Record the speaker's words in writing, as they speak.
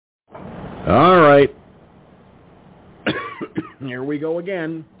All right. Here we go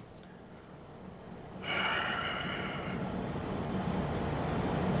again.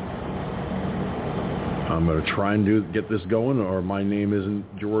 I'm going to try and get this going, or my name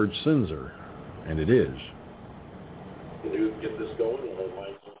isn't George Sinzer, and it is. Can you get this going, or my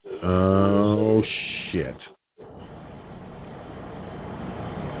name isn't? Oh, shit.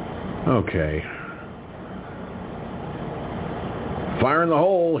 Okay. Fire in the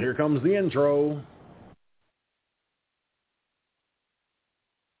hole. Here comes the intro.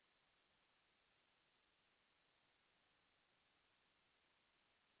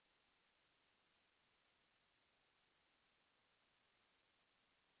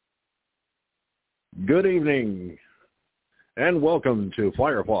 Good evening, and welcome to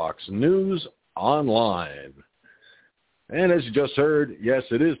Firefoxnews Online. And as you just heard, yes,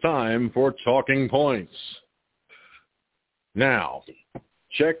 it is time for Talking Points. Now,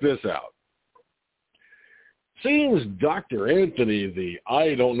 check this out. Seems Dr. Anthony, the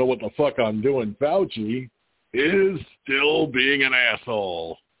I don't know what the fuck I'm doing Fauci, is still being an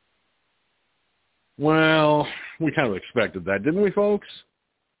asshole. Well, we kind of expected that, didn't we, folks?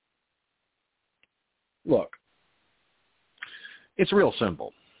 Look, it's real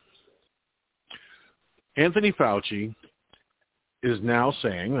simple. Anthony Fauci is now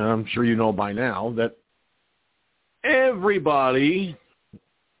saying, and I'm sure you know by now, that everybody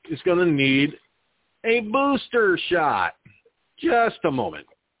is going to need a booster shot. Just a moment.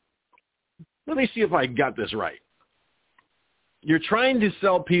 Let me see if I got this right. You're trying to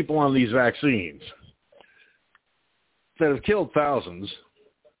sell people on these vaccines that have killed thousands,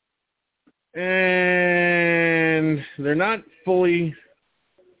 and they're not fully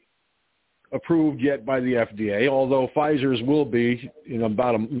approved yet by the FDA, although Pfizer's will be in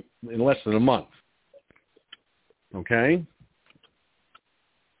less than a month. Okay?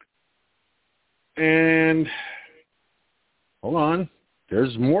 And hold on.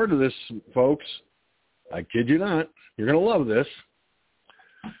 There's more to this, folks. I kid you not. You're going to love this.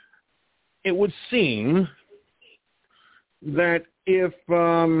 It would seem that if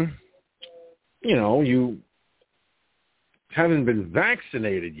you haven't been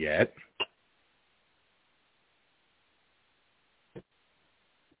vaccinated yet,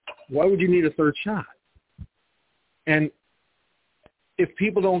 why would you need a third shot? And if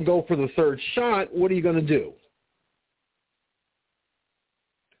people don't go for the third shot, what are you going to do?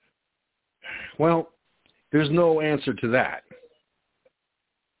 Well, there's no answer to that.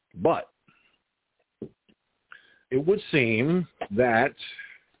 But it would seem that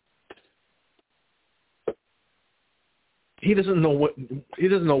he doesn't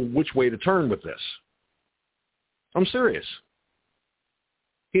know which way to turn with this. I'm serious.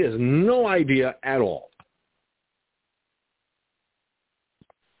 He has no idea at all.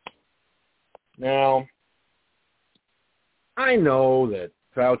 Now, I know that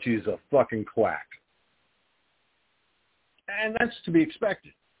Fauci's a fucking quack. And that's to be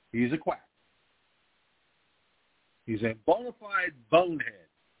expected. He's a quack. He's a bona fide bonehead.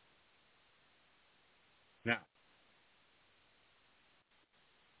 Now,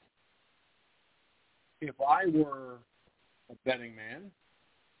 if I were a betting man,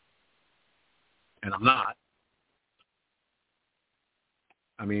 and I'm not,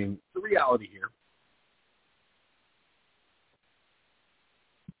 I mean, the reality here,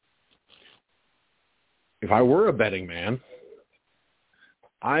 if I were a betting man,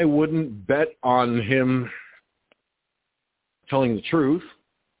 I wouldn't bet on him telling the truth,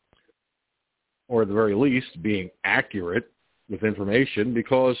 or at the very least being accurate with information,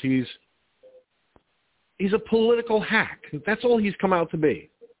 because he's a political hack. That's all he's come out to be.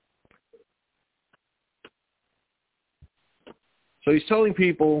 So he's telling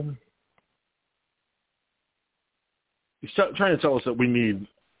people, he's trying to tell us that we need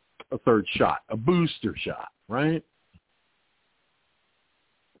a third shot, a booster shot, right?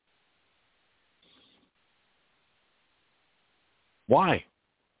 Why?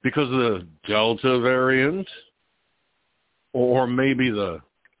 Because of the Delta variant? Or maybe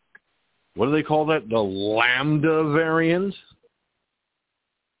what do they call that? The Lambda variant?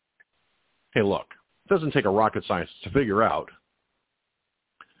 Hey, look, it doesn't take a rocket scientist to figure out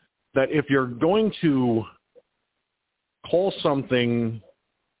that if you're going to call something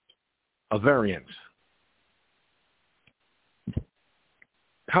a variant,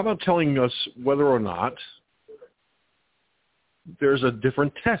 how about telling us whether or not there's a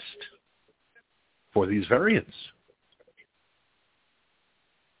different test for these variants?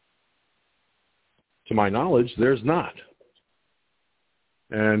 To my knowledge, there's not.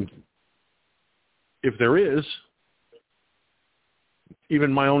 And if there is,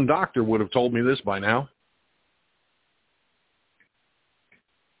 Even my own doctor would have told me this by now.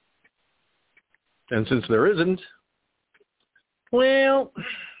 And since there isn't, well,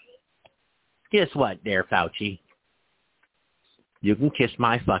 guess what there, Fauci? You can kiss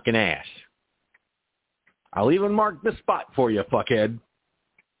my fucking ass. I'll even mark the spot for you, fuckhead.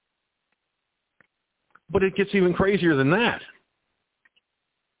 But it gets even crazier than that.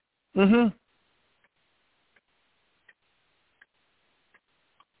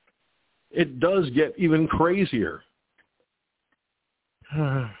 It does get even crazier.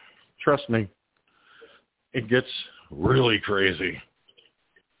 Trust me. It gets really crazy.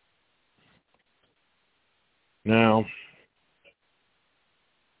 Now,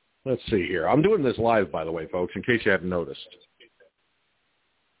 let's see here. I'm doing this live, by the way, folks, in case you haven't noticed.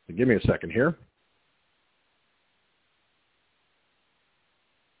 So give me a second here.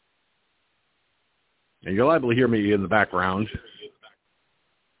 And you're liable to hear me in the background.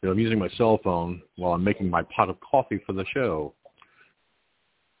 I'm using my cell phone while I'm making my pot of coffee for the show.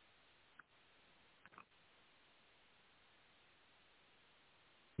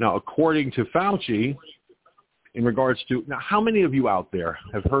 Now, according to Fauci, in regards to, now, how many of you out there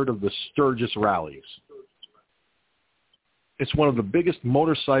have heard of the Sturgis rallies? It's one of the biggest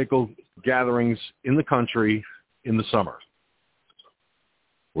motorcycle gatherings in the country in the summer.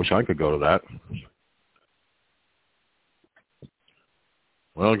 Wish I could go to that.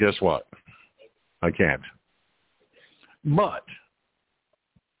 Well, guess what? I can't. But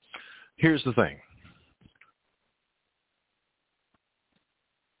here's the thing.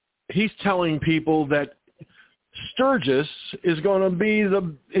 He's telling people that Sturgis is going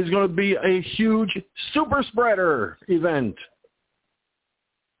to be a huge super spreader event.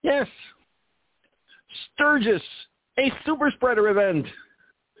 Yes. Sturgis, a super spreader event.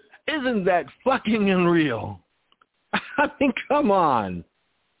 Isn't that fucking unreal? I mean, come on.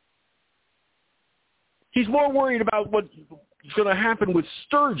 He's more worried about what's going to happen with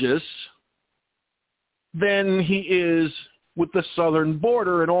Sturgis than he is with the southern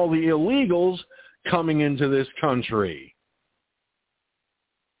border and all the illegals coming into this country.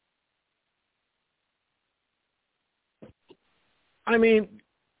 I mean,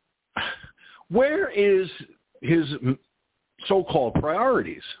 where is his so-called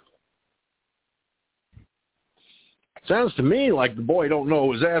priorities? Sounds to me like the boy don't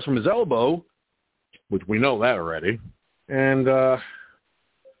know his ass from his elbow, which we know that already. And,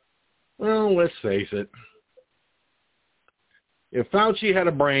 well, let's face it. If Fauci had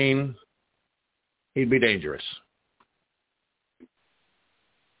a brain, he'd be dangerous.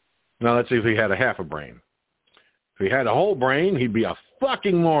 Now, let's see if he had a half a brain. If he had a whole brain, he'd be a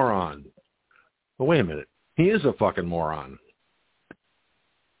fucking moron. But wait a minute. He is a fucking moron.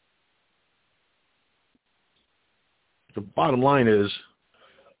 The bottom line is,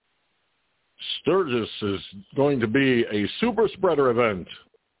 Sturgis is going to be a super spreader event,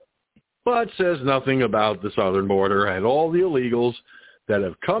 but says nothing about the southern border and all the illegals that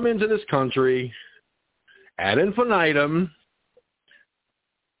have come into this country ad infinitum,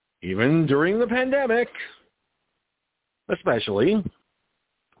 even during the pandemic, especially,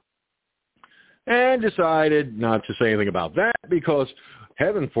 and decided not to say anything about that because,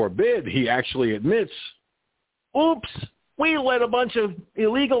 heaven forbid, he actually admits, oops, we let a bunch of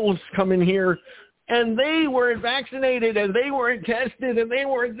illegals come in here, and they weren't vaccinated, and they weren't tested, and they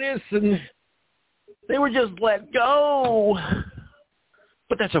weren't this, and they were just let go.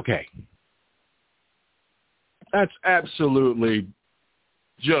 But that's okay. That's absolutely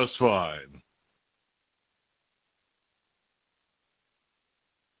just fine.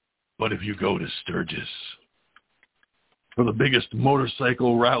 But if you go to Sturgis for the biggest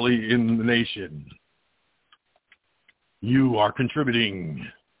motorcycle rally in the nation, you are contributing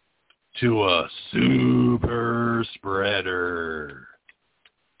to a super spreader.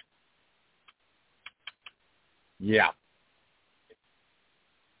 Yeah.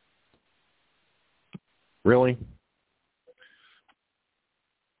 Really?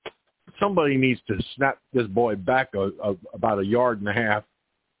 Somebody needs to snap this boy back about a yard and a half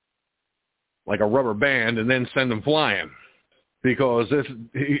like a rubber band and then send him flying because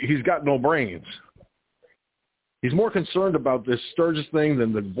he's got no brains. He's more concerned about this Sturgis thing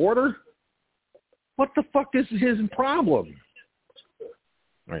than the border? What the fuck is his problem?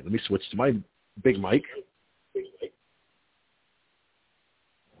 All right, let me switch to my big mic.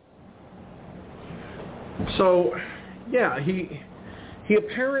 So, yeah, he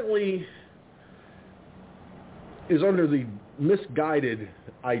apparently is under the misguided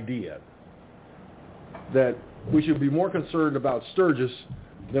idea that we should be more concerned about Sturgis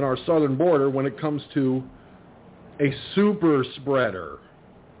than our southern border when it comes to a super spreader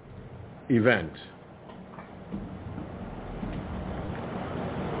event.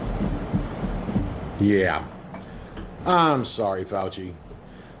 Yeah. I'm sorry, Fauci.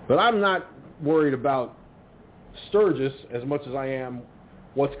 But I'm not worried about Sturgis as much as I am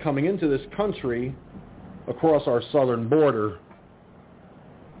what's coming into this country across our southern border.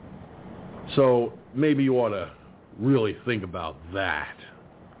 So maybe you ought to really think about that.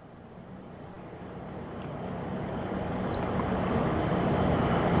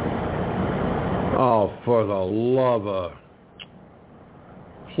 Oh, for the love of...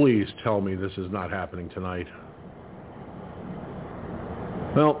 Please tell me this is not happening tonight.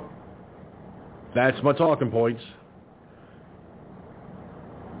 Well, that's my talking points.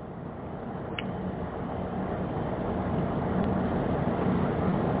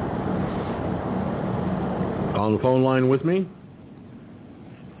 On the phone line with me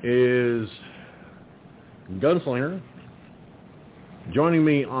is Gunslinger. Joining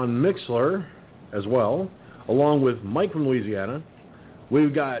me on Mixlr as well, along with Mike from Louisiana,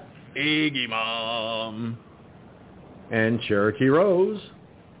 we've got Iggy Mom and Cherokee Rose,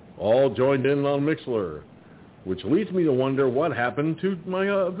 all joined in on Mixlr, which leads me to wonder what happened to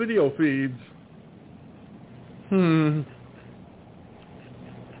my video feeds.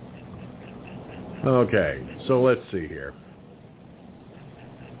 Okay, so let's see here.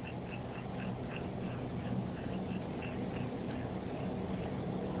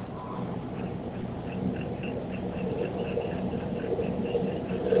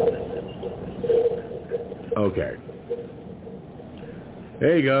 Okay.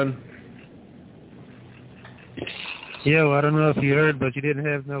 Hey, Gun. Yeah, well, I don't know if you heard, but you didn't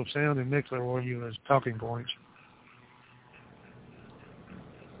have no sound in Mixlr while you was talking points.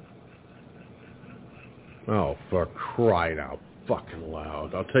 Oh, for crying out fucking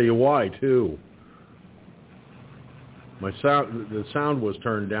loud. I'll tell you why, too. The sound was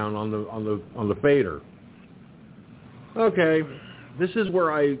turned down on the fader. Okay. This is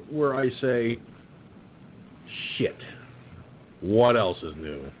where I say, shit. What else is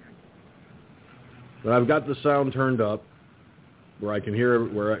new? But I've got the sound turned up where I can hear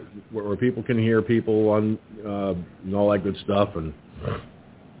where people can hear people on and all that good stuff, and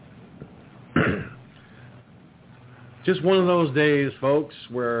just one of those days, folks,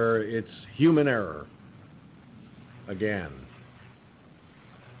 where it's human error again.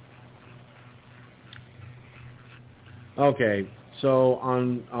 Okay, so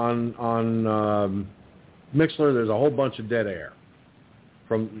on Mixlr, there's a whole bunch of dead air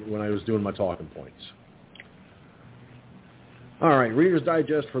from when I was doing my talking points. All right, Reader's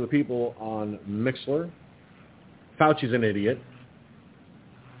Digest for the people on Mixlr. Fauci's an idiot.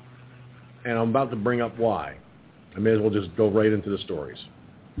 And I'm about to bring up why. I may as well just go right into the stories.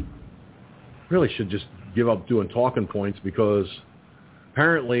 Really should just give up doing talking points because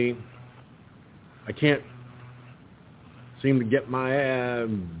apparently I can't seem to get my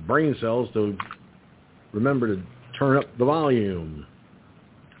brain cells to remember to turn up the volume.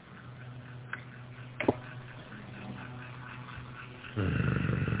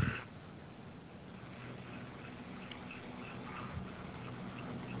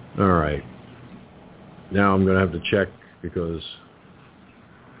 All right. Now I'm going to have to check because...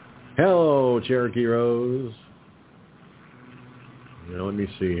 Hello, Cherokee Rose. Now let me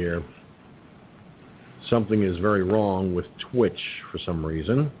see here. Something is very wrong with Twitch for some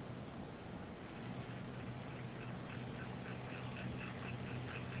reason.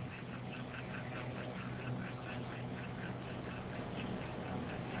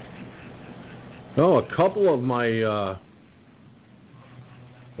 Oh, a couple of my...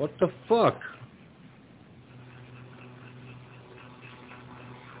 What the fuck?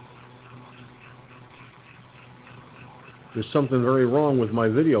 There's something very wrong with my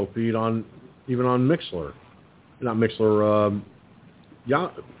video feed even on Mixlr. Not Mixlr,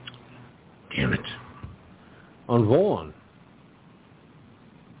 damn it. On Vaughn.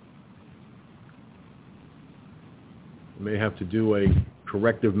 I may have to do a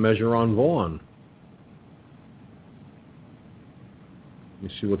corrective measure on Vaughn. Let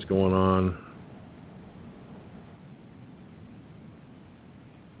me see what's going on.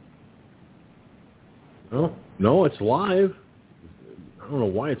 Oh, no, it's live. I don't know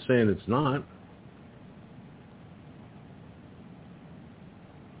why it's saying it's not.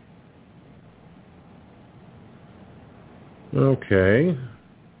 Okay.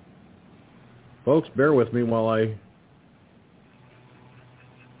 Folks, bear with me while I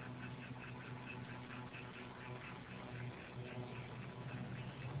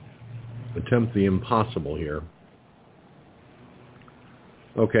attempt the impossible here.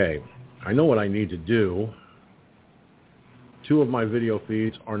 Okay, I know what I need to do. two of my video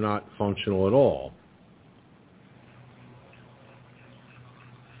feeds are not functional at all.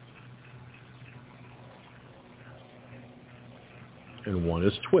 And one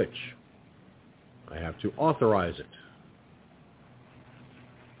is Twitch. I have to authorize it.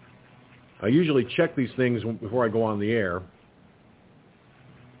 I usually check these things before I go on the air.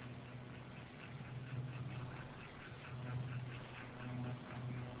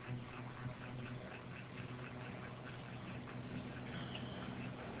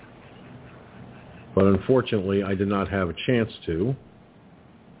 But unfortunately, I did not have a chance to.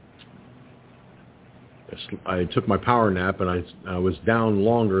 I took my power nap, and I was down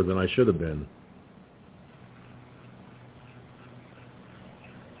longer than I should have been.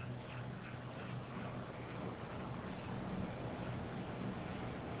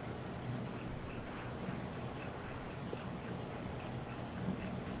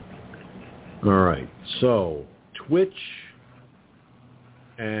 All right, so Twitch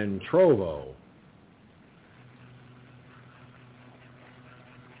and Trovo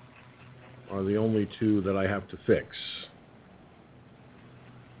are the only two that I have to fix.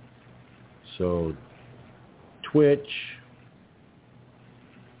 So Twitch,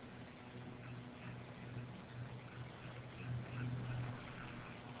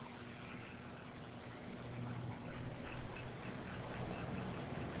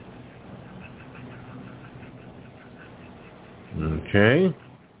 okay,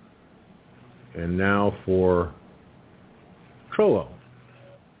 and now for Trovo.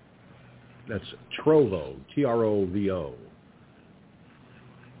 That's Trovo, Trovo.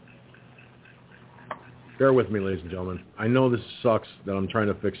 Bear with me, ladies and gentlemen. I know this sucks that I'm trying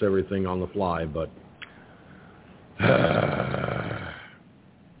to fix everything on the fly, but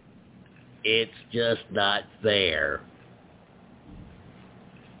it's just not fair.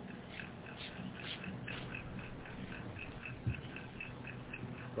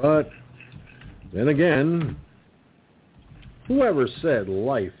 But then again, whoever said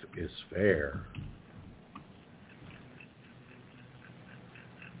life is fair?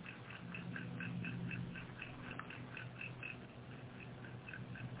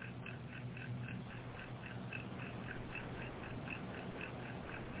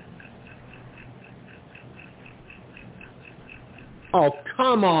 Oh,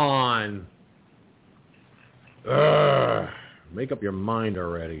 come on. Ugh. Make up your mind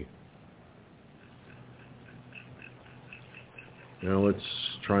already. Now let's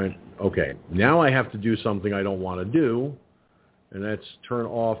try and... Okay, now I have to do something I don't want to do, and that's turn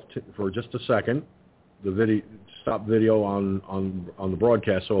off, for just a second, the video, stop video on the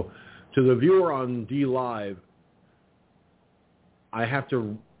broadcast. So to the viewer on D Live, I have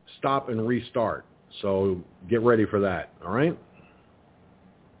to stop and restart. So get ready for that, all right?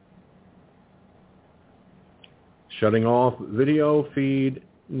 Shutting off video feed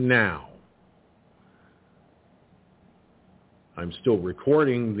now. I'm still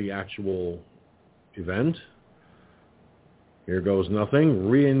recording the actual event. Here goes nothing.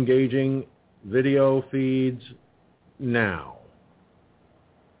 Re-engaging video feeds now.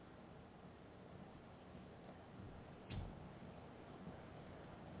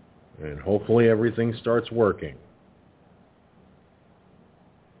 And hopefully everything starts working.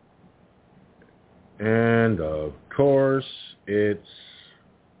 And of course,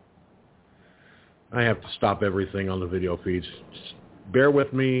 I have to stop everything on the video feeds. Just bear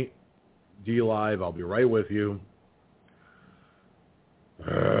with me, D Live. I'll be right with you.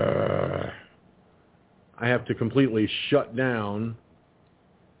 I have to completely shut down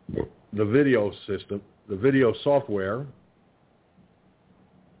the video system, the video software.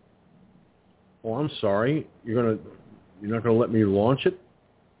 Oh, I'm sorry. You're not gonna let me launch it?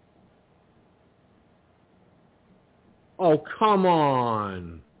 Oh, come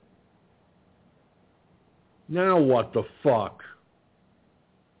on. Now what the fuck?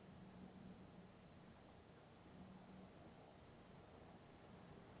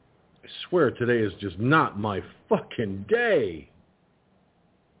 I swear today is just not my fucking day.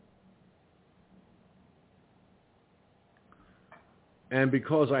 And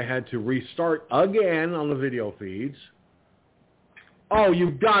because I had to restart again on the video feeds, oh,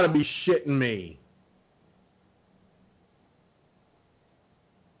 you've got to be shitting me.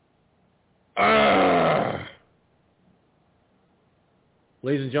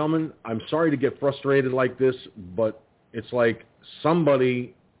 Ladies and gentlemen, I'm sorry to get frustrated like this, but it's like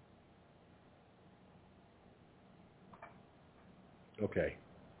somebody... Okay.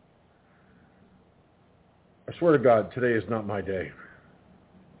 I swear to God, today is not my day.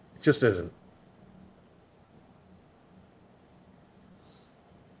 It just isn't.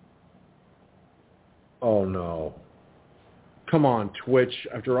 Oh, no. Come on, Twitch,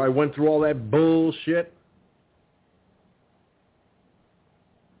 after I went through all that bullshit.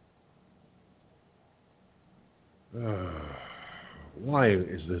 Why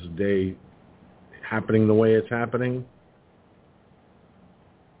is this day happening the way it's happening?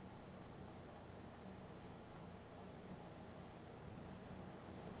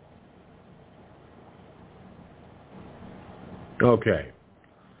 Okay.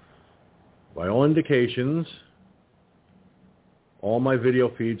 By all indications, all my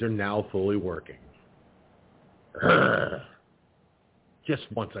video feeds are now fully working. Just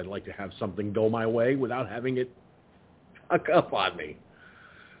once I'd like to have something go my way without having it fuck up on me.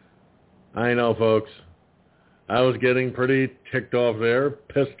 I know, folks. I was getting pretty ticked off there,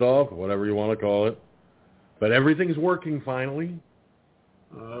 pissed off, whatever you want to call it. But everything's working finally.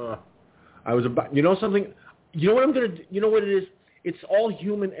 I was about, you know something? You know what I'm going to, you know what it is? It's all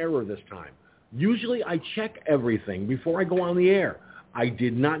human error this time. Usually I check everything before I go on the air. I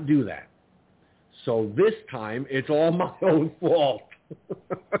did not do that. So this time it's all my own fault.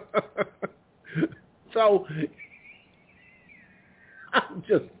 So I'm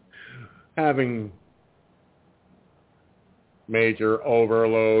just having major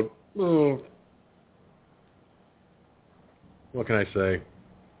overload. What can I say?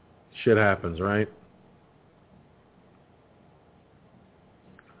 Shit happens, right?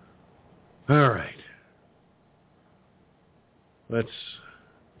 All right. Let's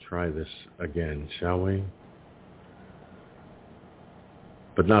try this again, shall we?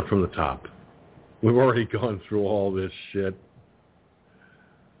 But not from the top. We've already gone through all this shit.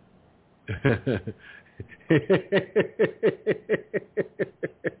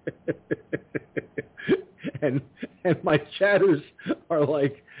 and my chatters are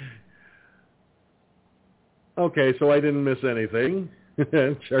like, okay, so I didn't miss anything.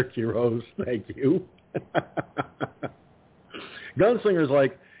 Turkey Rose, thank you. Gunslinger's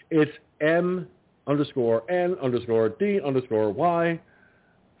like, it's M_N_D_Y.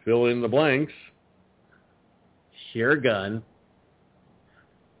 Fill in the blanks. Share gun.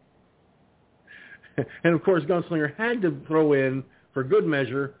 And of course, Gunslinger had to throw in, for good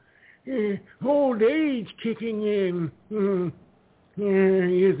measure, old age kicking in.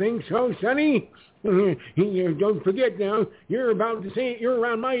 You think so, Sonny? Don't forget now, you're about to say you're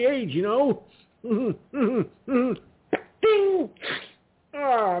around my age, you know. Ding!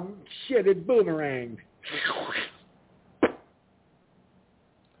 Oh, shit, it boomeranged.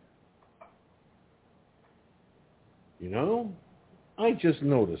 You know, I just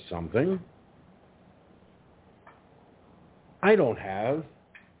noticed something. I don't have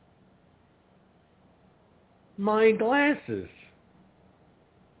my glasses.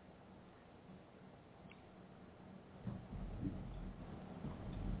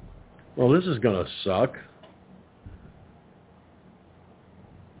 Well, this is going to suck.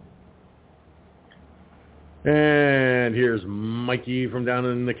 And here's Mikey from down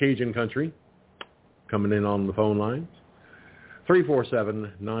in the Cajun country coming in on the phone lines.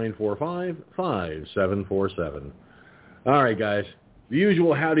 347-945-5747. All right, guys. The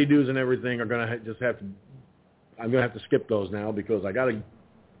usual howdy do's and everything are going to just have to, I'm going to have to skip those now because I got to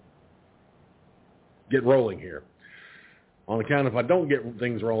get rolling here. On account if I don't get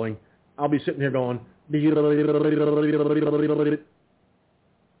things rolling, I'll be sitting here going, wait a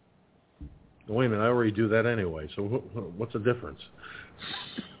minute, I already do that anyway, so what's the difference?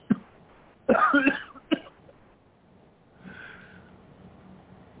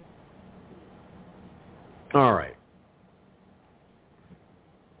 All right.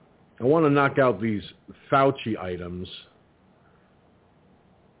 I want to knock out these Fauci items.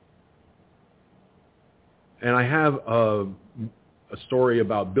 And I have a story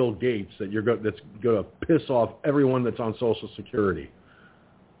about Bill Gates that's going to piss off everyone that's on Social Security.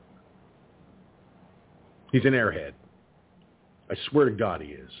 He's an airhead. I swear to God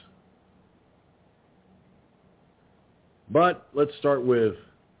he is. But let's start with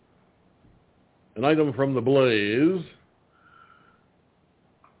an item from the Blaze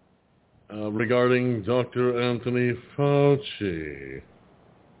regarding Dr. Anthony Fauci.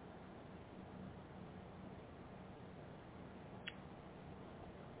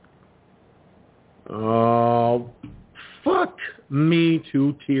 Oh, fuck me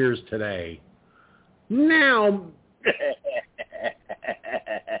to tears today. Now,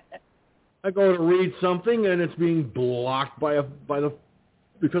 I go to read something and it's being blocked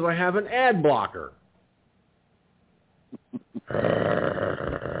because I have an ad blocker.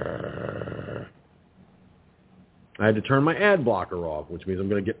 I had to turn my ad blocker off, which means I'm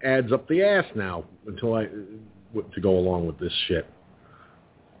going to get ads up the ass now to go along with this shit.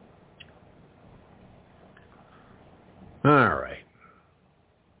 All right.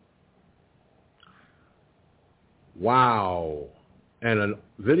 Wow. And a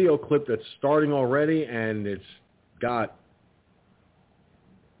video clip that's starting already, and it's got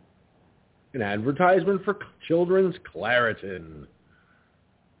an advertisement for children's Claritin.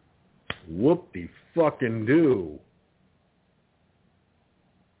 Whoop-de-fucking-do.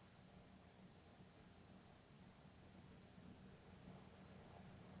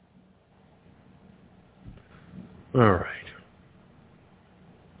 All right.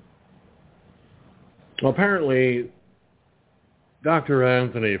 Well, apparently, Dr.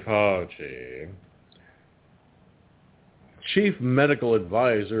 Anthony Fauci, chief medical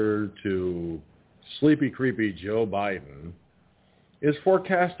advisor to sleepy, creepy Joe Biden, is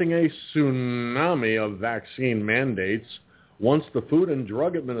forecasting a tsunami of vaccine mandates once the Food and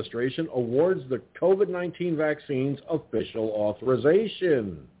Drug Administration awards the COVID-19 vaccines official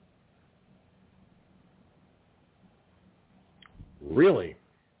authorization. Really?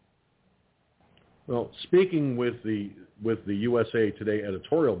 Well, speaking with the USA Today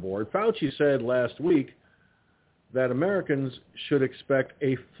editorial board, Fauci said last week that Americans should expect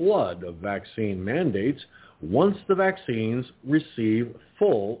a flood of vaccine mandates once the vaccines receive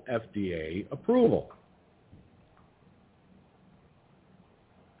full FDA approval.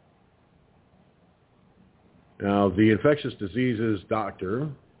 Now, the infectious diseases doctor,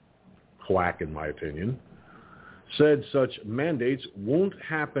 quack in my opinion, said such mandates won't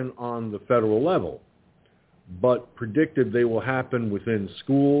happen on the federal level, but predicted they will happen within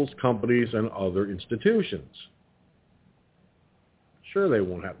schools, companies, and other institutions. Sure, they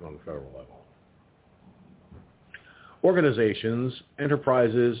won't happen on the federal level. Organizations,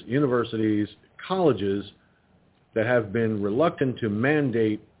 enterprises, universities, colleges that have been reluctant to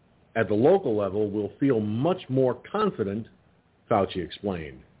mandate at the local level will feel much more confident, Fauci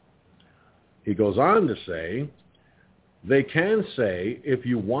explained. He goes on to say, they can say, if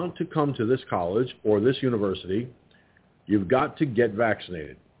you want to come to this college or this university, you've got to get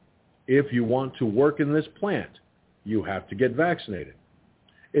vaccinated. If you want to work in this plant, you have to get vaccinated.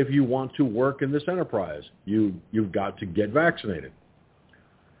 If you want to work in this enterprise, you've got to get vaccinated.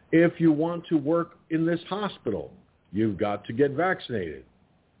 If you want to work in this hospital, you've got to get vaccinated.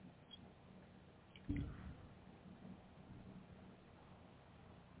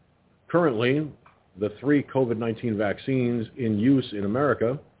 Currently, the 3 COVID-19 vaccines in use in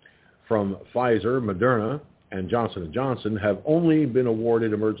America from Pfizer, Moderna, and Johnson & Johnson have only been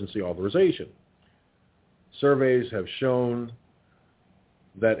awarded emergency authorization. Surveys have shown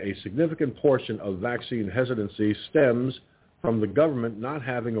that a significant portion of vaccine hesitancy stems from the government not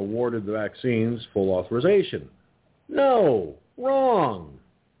having awarded the vaccines full authorization. No, wrong.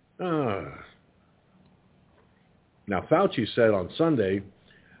 Now, Fauci said on Sunday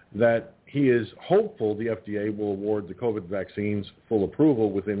that he is hopeful the FDA will award the COVID vaccines full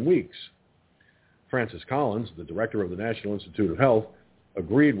approval within weeks. Francis Collins, the director of the National Institute of Health,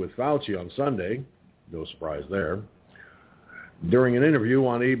 agreed with Fauci on Sunday, no surprise there, during an interview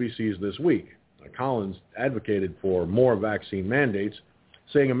on ABC's This Week. Collins advocated for more vaccine mandates,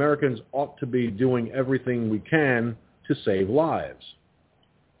 saying Americans ought to be doing everything we can to save lives.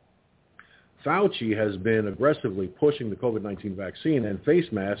 Fauci has been aggressively pushing the COVID-19 vaccine and face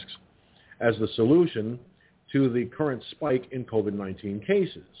masks as the solution to the current spike in COVID-19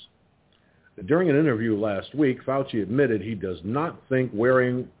 cases. During an interview last week, Fauci admitted he does not think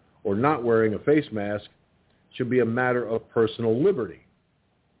wearing or not wearing a face mask should be a matter of personal liberty.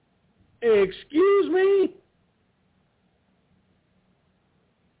 Excuse me?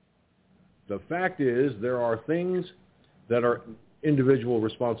 The fact is, there are things that are individual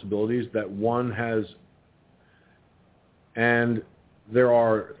responsibilities that one has, and there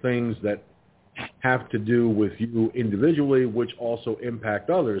are things that have to do with you individually, which also impact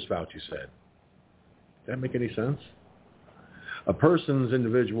others, Fauci said. Does that make any sense? A person's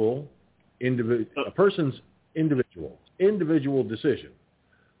individual decision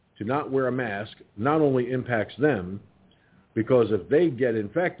to not wear a mask not only impacts them, because if they get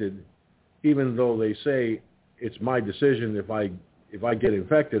infected, even though they say it's my decision, if I get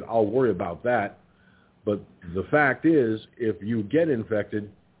infected, I'll worry about that. But the fact is, if you get infected,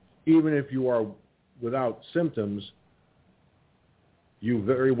 even if you are without symptoms, you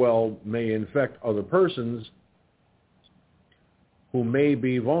very well may infect other persons who may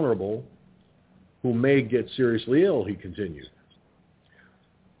be vulnerable, who may get seriously ill, he continued.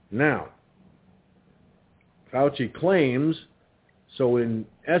 Now, Fauci claims, so in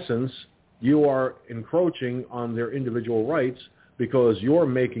essence, you are encroaching on their individual rights because you're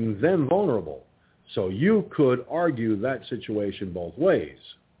making them vulnerable. So you could argue that situation both ways.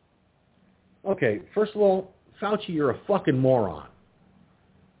 Okay, first of all, Fauci, you're a fucking moron.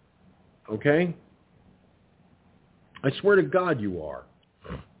 Okay? I swear to God you are.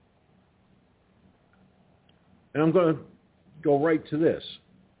 And I'm going to go right to this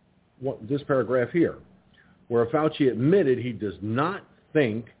paragraph here, where Fauci admitted he does not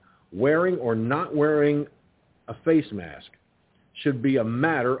think wearing or not wearing a face mask should be a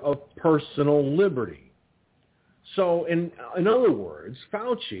matter of personal liberty. So in other words,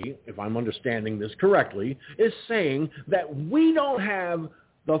 Fauci, if I'm understanding this correctly, is saying that we don't have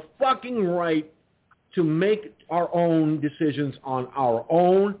the fucking right to make our own decisions on our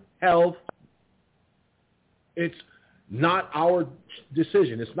own health. It's not our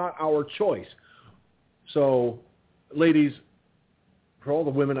decision. It's not our choice. So, ladies, for all the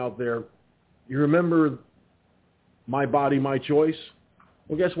women out there, you remember my body, my choice?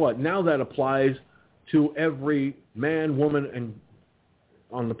 Well, guess what? Now that applies to every man, woman, and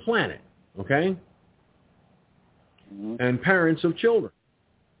on the planet, okay? And parents of children.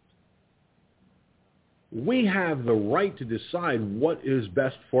 We have the right to decide what is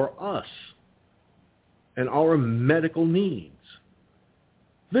best for us and our medical needs.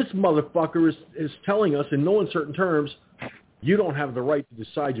 This motherfucker is telling us in no uncertain terms, you don't have the right to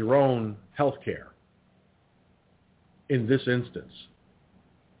decide your own health care in this instance,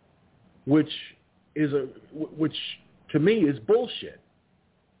 which to me is bullshit.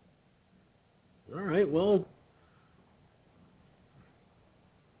 All right, well,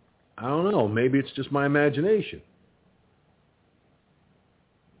 I don't know. Maybe it's just my imagination.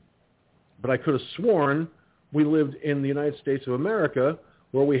 But I could have sworn we lived in the United States of America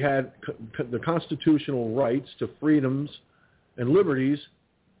where we had the constitutional rights to freedoms and liberties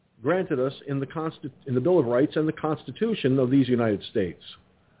granted us in the Bill of Rights and the Constitution of these United States.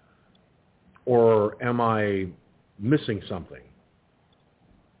 Or am I missing something?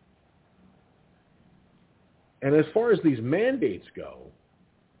 And as far as these mandates go,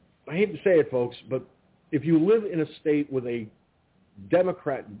 I hate to say it, folks, but if you live in a state with a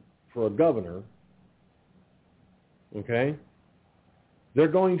Democrat for a governor, okay, they're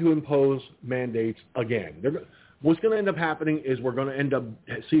going to impose mandates again. What's going to end up happening is we're going to end up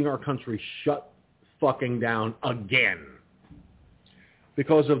seeing our country shut fucking down again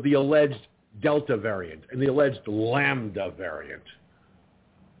because of the alleged Delta variant and the alleged Lambda variant.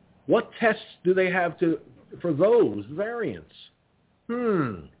 What tests do they have for those variants?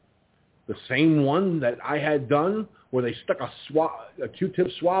 The same one that I had done where they stuck a Q-tip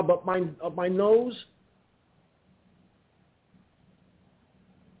swab up my nose?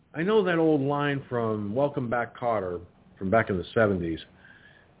 I know that old line from Welcome Back, Kotter from back in the 70s.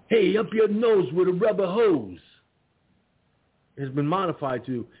 Hey, up your nose with a rubber hose. It has been modified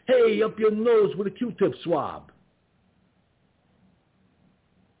to, hey, up your nose with a Q-tip swab.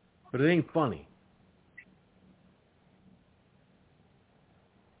 But it ain't funny.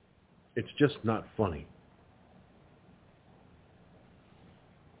 It's just not funny.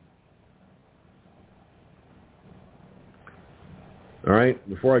 All right,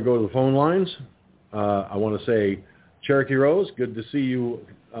 before I go to the phone lines, I want to say, Cherokee Rose, good to see you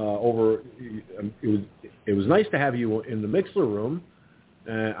over. It was nice to have you in the Mixler room.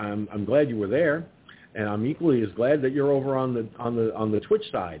 I'm glad you were there, and I'm equally as glad that you're over on the Twitch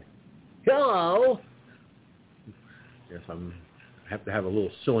side. Hello. Yes, I have to have a little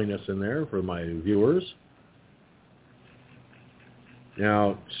silliness in there for my viewers.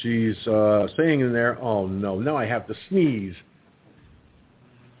 Now she's saying in there, oh no, now I have to sneeze.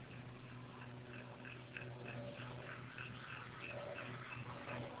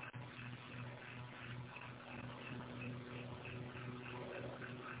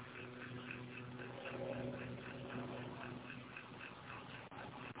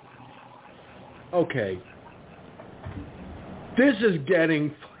 Okay. This is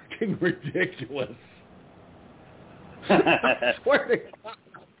getting fucking ridiculous. I swear to God,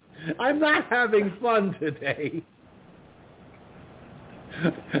 I'm not having fun today.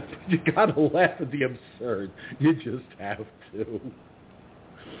 You gotta laugh at the absurd. You just have to.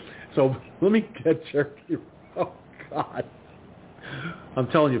 So let me get Cherokee. Oh God. I'm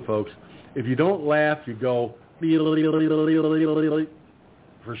telling you folks, if you don't laugh, you go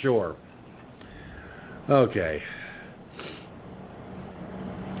for sure. Okay.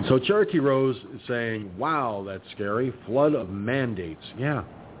 So Cherokee Rose is saying, wow, that's scary. Flood of mandates. Yeah,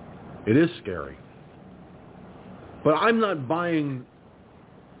 it is scary. But I'm not buying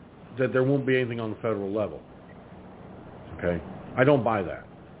that there won't be anything on the federal level. Okay? I don't buy that.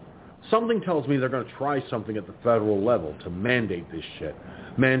 Something tells me they're going to try something at the federal level to mandate this shit.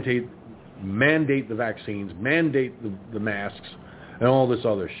 Mandate the vaccines, mandate the masks, and all this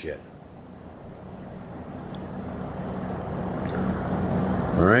other shit.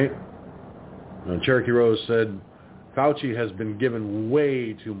 All right. Cherokee Rose said, Fauci has been given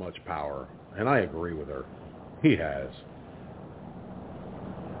way too much power. And I agree with her. He has.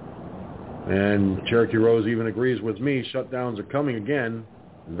 And Cherokee Rose even agrees with me. Shutdowns are coming again.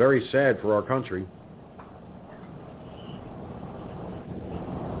 Very sad for our country.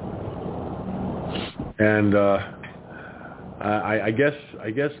 And I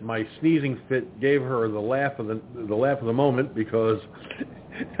guess my sneezing fit gave her the laugh of the moment, because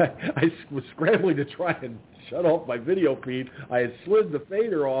I was scrambling to try and shut off my video feed. I had slid the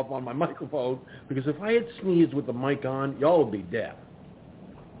fader off on my microphone, because if I had sneezed with the mic on, y'all would be deaf.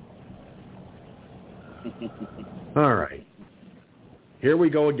 All right. Here we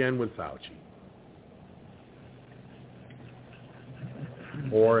go again with Fauci.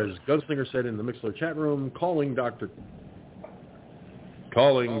 Or as Gunslinger said in the Mixler chat room, calling Dr.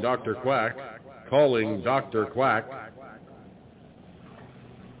 Quack. Calling Dr. Quack.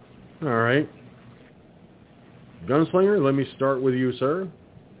 All right. Gunslinger, let me start with you, sir.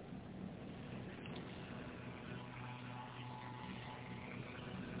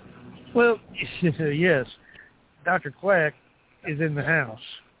 Well, yes, Dr. Quack is in the house,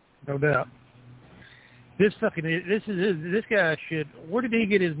 no doubt. This guy should. Where did he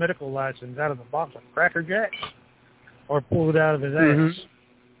get his medical license? Out of a box of Cracker Jacks, or pulled it out of his ass?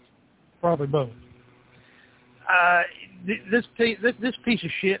 Probably both. This piece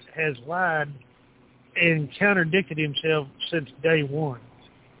of shit has lied and contradicted himself since day one.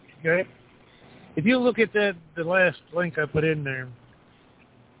 Okay, if you look at the last link I put in there,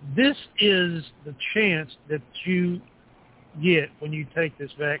 this is the chance that you get when you take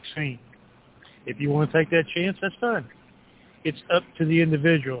this vaccine. If you want to take that chance, that's fine. It's up to the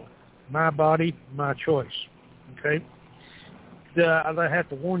individual. My body, my choice. Okay? I have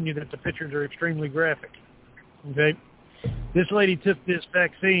to warn you that the pictures are extremely graphic. Okay? This lady took this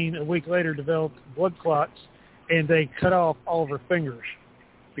vaccine, a week later developed blood clots, and they cut off all of her fingers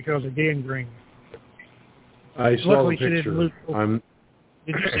because of gangrene. I saw Luckily, the picture.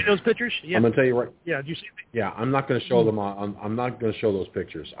 Did you see those pictures? Yeah. I'm gonna tell you right. Yeah, did you see them? Yeah, I'm not going to show them. I'm not going to show those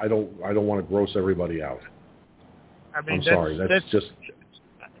pictures. I don't want to gross everybody out. I mean, I'm sorry. That's just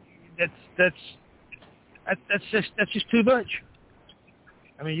too much.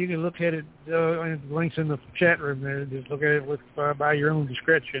 I mean, you can look at it. Links in the chat room there. Just look at it by your own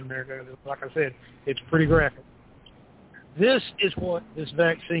discretion. There, like I said, it's pretty graphic. This is what this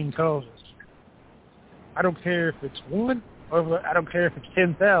vaccine causes. I don't care if it's one, or I don't care if it's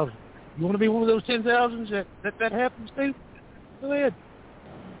 10,000. You want to be one of those 10,000s that happens to? Go ahead.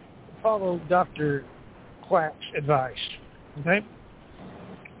 Follow Dr. Quack's advice. Okay?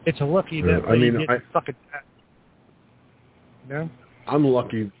 It's a lucky that you didn't fucking... No? I'm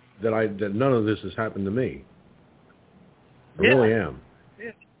lucky that none of this has happened to me. I really am.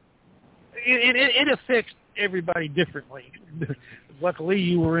 It affects everybody differently. Luckily,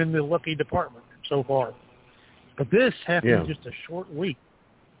 you were in the lucky department so far. But this happened just a short week.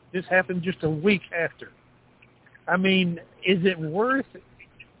 This happened just a week after. I mean, is it worth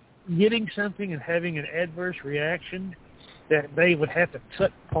getting something and having an adverse reaction that they would have to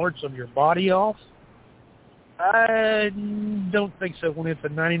cut parts of your body off? I don't think so when it's a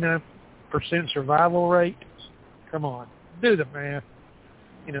 99% survival rate. Come on, do the math.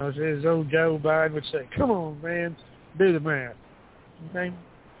 You know, as old Joe Biden would say, come on, man, do the math. Okay?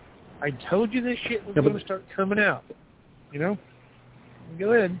 I told you this shit was going to start coming out. You know?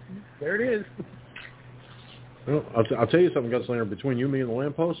 Go ahead. There it is. Well, I'll tell you something, Gunslinger, between you, me, and the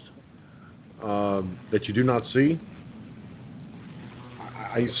lamppost that you do not see.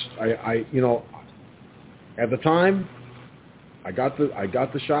 I you know, at the time, I got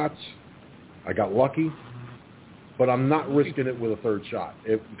the shots. I got lucky, but I'm not risking it with a third shot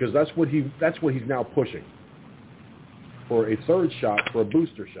because that's what he's now pushing for, a third shot, for a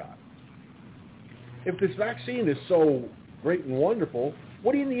booster shot. If this vaccine is so great and wonderful,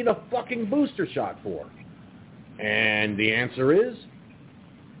 what do you need a fucking booster shot for? And the answer is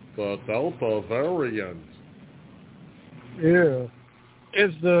the Delta variant. Yeah,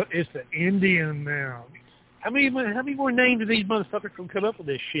 it's the Indian now. How many more names do these motherfuckers can come up with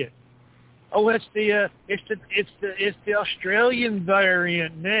this shit? Oh, it's the Australian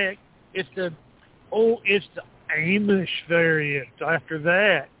variant next. It's the Amish variant after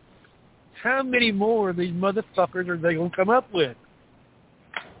that. How many more of these motherfuckers are they going to come up with?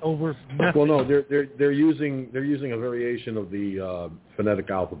 Over nothing. Well, no, they're using a variation of the phonetic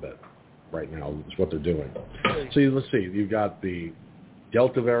alphabet right now. Is what they're doing. So let's see. You've got the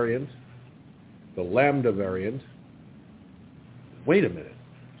Delta variant, the Lambda variant. Wait a minute.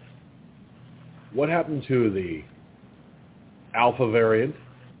 What happened to the Alpha variant?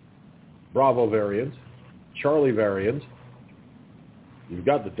 Bravo variant, Charlie variant. You've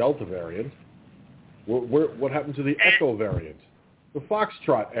got the Delta variant. What happened to the Echo variant? The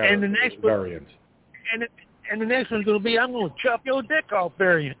Foxtrot variant. And the next one's going to be, I'm going to chop your dick off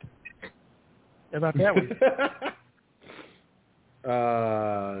variant. How about that one?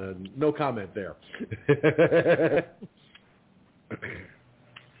 No comment there.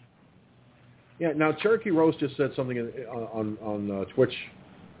 Yeah. Now, Cherokee Rose just said something on Twitch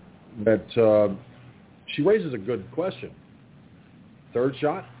that she raises a good question. 3rd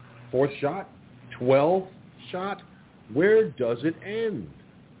shot, 4th shot, 12th shot. Where does it end?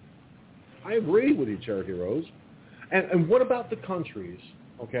 I agree with you, Cherokee Rose. And what about the countries,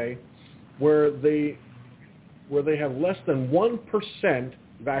 okay, where they have less than 1%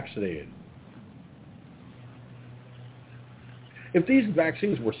 vaccinated? If these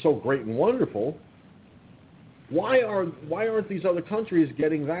vaccines were so great and wonderful, why aren't these other countries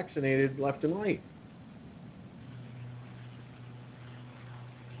getting vaccinated left and right?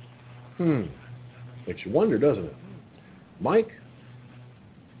 Makes you wonder, doesn't it? Mike?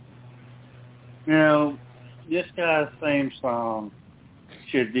 You know, this guy's theme song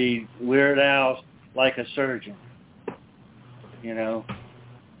should be Weird Al's Like a Surgeon. You know?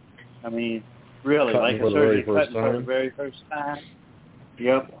 I mean, really, Cutting like a surgeon cutting for the very first time.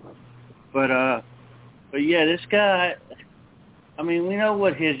 Yep. But yeah, this guy, I mean, we know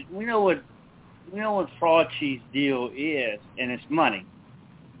what Fauci's deal is, and it's money.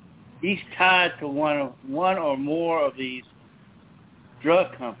 He's tied to one or more of these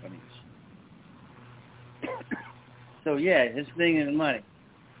drug companies. So yeah, his thing is money.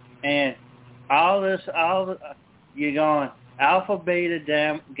 And you're going alpha,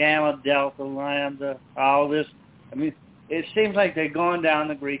 beta, gamma, delta, lambda, all this. I mean, it seems like they're going down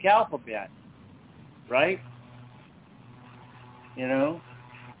the Greek alphabet, right? You know,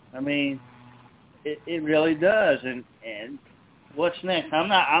 I mean, it really does. And what's next? I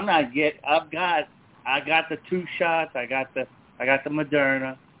got the 2 shots. I got the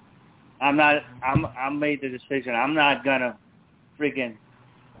Moderna. I made the decision. I'm not gonna freaking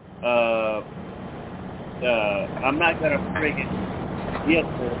I'm not gonna freaking get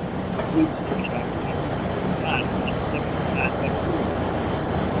the booster shot.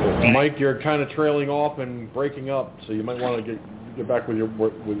 Mike, you're kind of trailing off and breaking up, so you might want to get back with your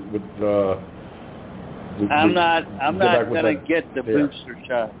I'm not gonna get the booster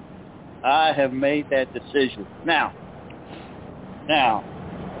shot. I have made that decision. Now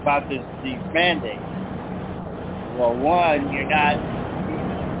about these mandates. Well, one, you're not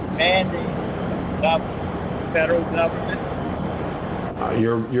mandating the federal government.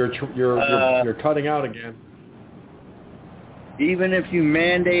 You're cutting out again. Even if you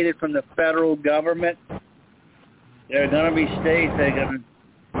mandate it from the federal government, there are going to be states that are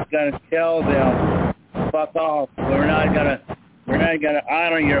going to tell them, "Fuck off. We're not going to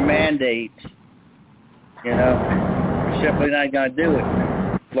honor your mandates." You know, we're simply not going to do it.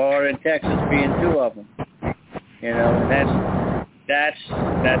 Florida and Texas being 2 of them. You know, and that's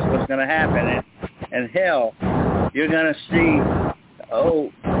what's going to happen. And hell, you're going to see.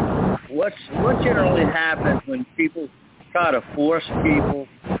 What generally happens when people try to force people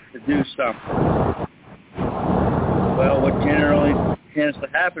to do something? Well, what generally tends to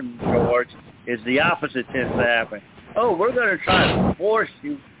happen, George, is the opposite tends to happen. Oh, we're going to try to force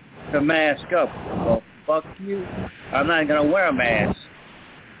you to mask up. Well, fuck you. I'm not going to wear a mask.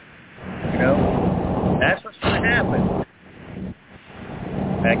 You know? That's what's going to happen.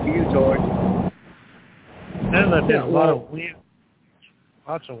 Back to you, George. Sounds like there's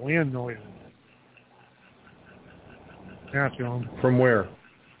lots of wind noise. Yeah, John. From where?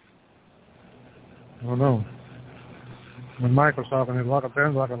 I don't know. When Mike was talking, it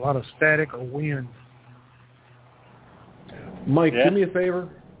sounds like a lot of static or wind. Mike, do me a favor,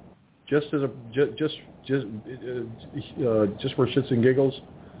 just for shits and giggles.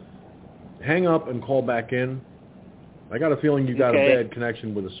 Hang up and call back in. I got a feeling you got a bad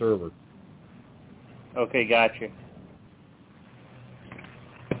connection with the server. Okay, gotcha.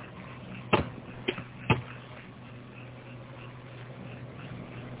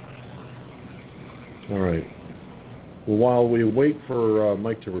 All right. Well, while we wait for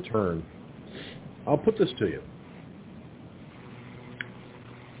Mike to return, I'll put this to you.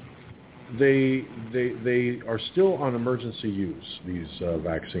 They are still on emergency use, these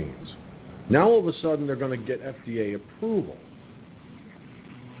vaccines. Now all of a sudden they're going to get FDA approval.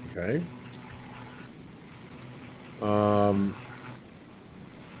 Okay?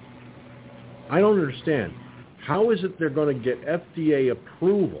 I don't understand. How is it they're going to get FDA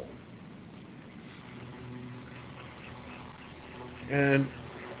approval? And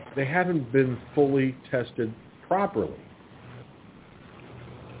they haven't been fully tested properly.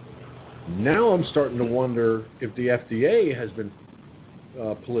 Now I'm starting to wonder if the FDA has been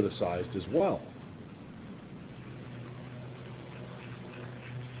politicized as well.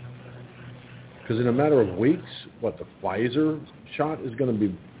 Because in a matter of weeks, the Pfizer shot is going to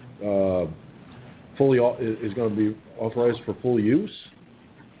be authorized for full use.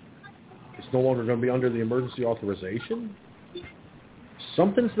 It's no longer going to be under the emergency authorization.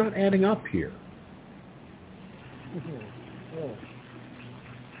 Something's not adding up here.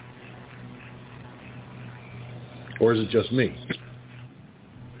 Or is it just me?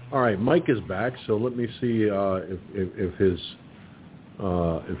 All right, Mike is back, so let me see if his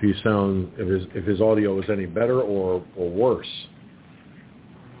audio is any better or worse.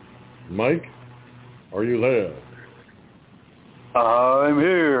 Mike, are you there? I'm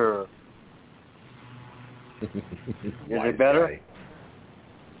here. Is it better?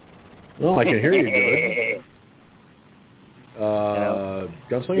 Well, I can hear you good.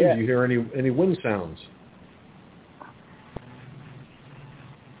 Gunslinger, do you hear any wind sounds?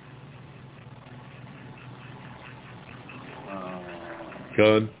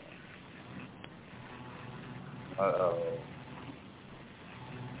 Good. Uh-oh.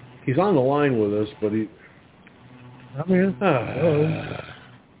 He's on the line with us, but he... I'm here.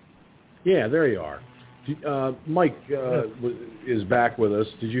 Yeah, there you are. Mike is back with us.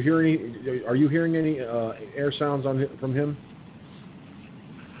 Did you hear any? Are you hearing any air sounds from him?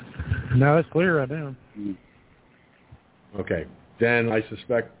 No, it's clear right now. Okay. Then I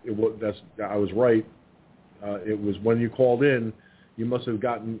suspect I was right. It was when you called in, you must have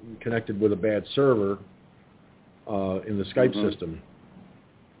gotten connected with a bad server in the Skype system.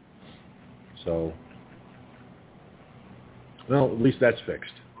 So, well, at least that's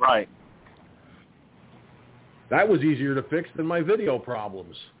fixed. Right. That was easier to fix than my video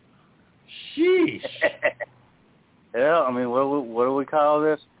problems. Sheesh. Yeah, I mean, what do we call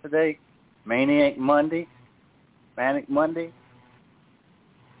this today? Maniac Monday? Manic Monday?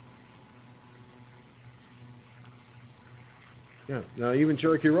 Yeah. Now, even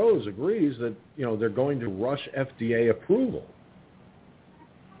Cherokee Rose agrees that, they're going to rush FDA approval.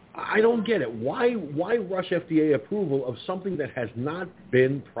 I don't get it. Why rush FDA approval of something that has not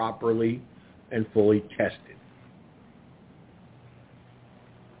been properly and fully tested?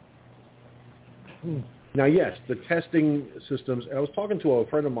 Now, yes, the testing systems. I was talking to a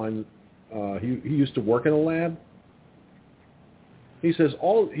friend of mine. He used to work in a lab. He says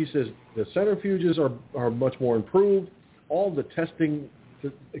the centrifuges are much more improved. All the testing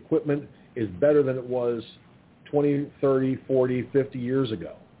equipment is better than it was 20, 30, 40, 50 years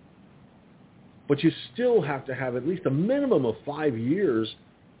ago. But you still have to have at least a minimum of 5 years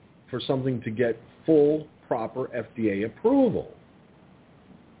for something to get full, proper FDA approval.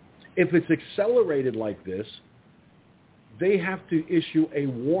 If it's accelerated like this, they have to issue a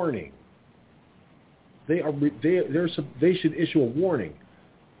warning. They should issue a warning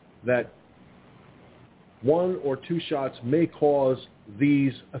that 1 or 2 shots may cause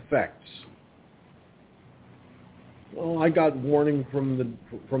these effects. Well, I got warning from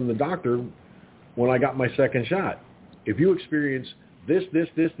the doctor when I got my second shot. If you experience this,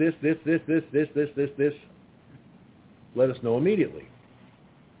 let us know immediately.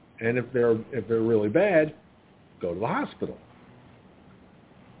 And if they're really bad, go to the hospital.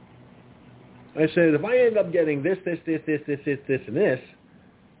 I said, if I end up getting this, and this,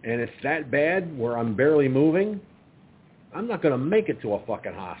 and it's that bad where I'm barely moving, I'm not going to make it to a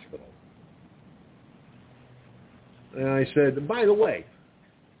fucking hospital. And I said, by the way,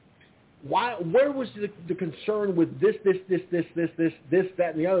 where was the concern with this, that,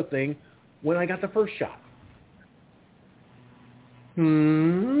 and the other thing when I got the first shot?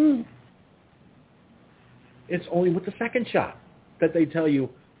 It's only with the second shot that they tell you,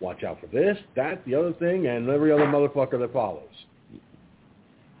 watch out for this, that, the other thing, and every other motherfucker that follows.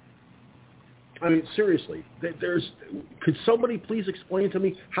 I mean, seriously, could somebody please explain to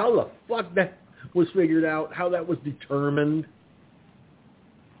me how the fuck that was figured out, how that was determined?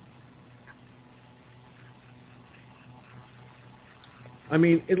 I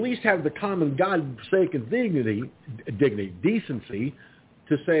mean, at least have the common God-forsaken decency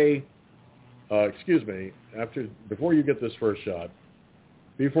to say, excuse me, before you get this first shot,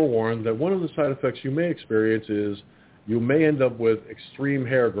 be forewarned that one of the side effects you may experience is you may end up with extreme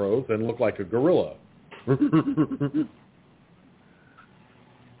hair growth and look like a gorilla.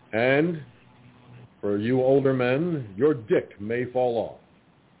 And for you older men, your dick may fall off.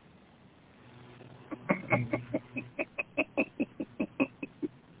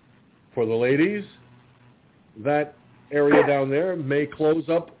 For the ladies, that area down there may close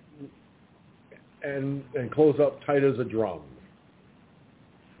up and close up tight as a drum,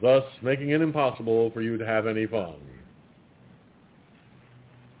 thus making it impossible for you to have any fun.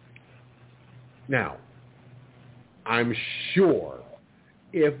 Now, I'm sure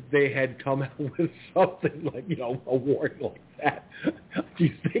if they had come out with something like, a warning like that, do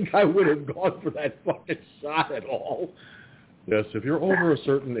you think I would have gone for that fucking shot at all? Yes, if you're over a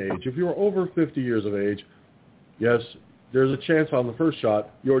certain age, if you're over 50 years of age, yes, there's a chance on the first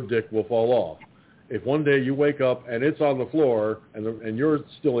shot your dick will fall off. If one day you wake up and it's on the floor and you're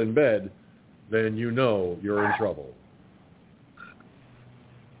still in bed, then you know you're in trouble.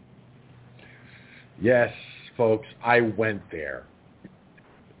 Yes, folks, I went there.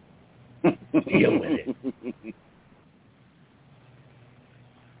 Deal with it.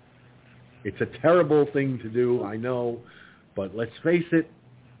 It's a terrible thing to do, I know, but let's face it,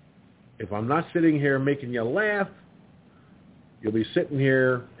 if I'm not sitting here making you laugh, you'll be sitting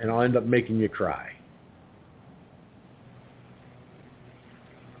here and I'll end up making you cry,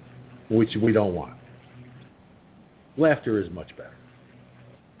 which we don't want. Laughter is much better.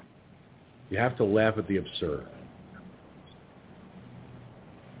 You have to laugh at the absurd.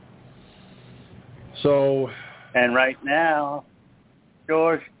 So, and right now,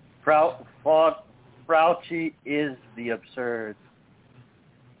 George Fauci is the absurd.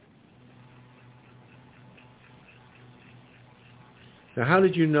 Now, how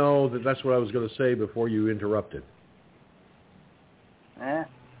did you know that that's what I was going to say before you interrupted? I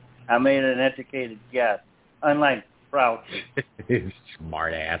made an educated guess, unlike Fauci.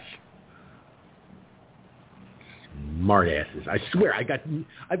 Smart ass. Smart asses. I swear, I've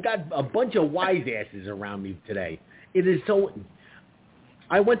got a bunch of wise asses around me today. It is so.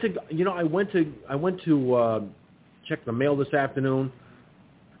 I went to check the mail this afternoon,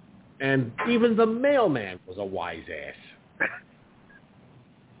 and even the mailman was a wise ass.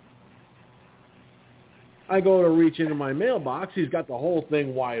 I go to reach into my mailbox. He's got the whole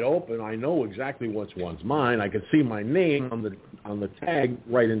thing wide open. I know exactly which one's mine. I can see my name on the tag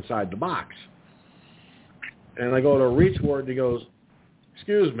right inside the box. And I go to reach for it, and he goes,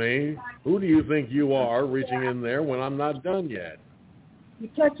 "Excuse me, who do you think you are reaching in there when I'm not done yet?"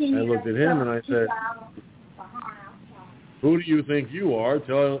 I looked at him and I said, "Who do you think you are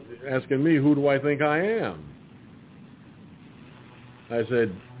asking me who do I think I am?" I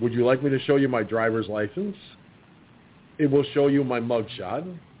said, "Would you like me to show you my driver's license? It will show you my mugshot,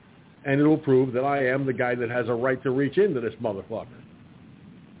 and it will prove that I am the guy that has a right to reach into this motherfucker."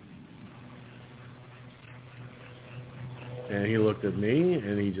 And he looked at me,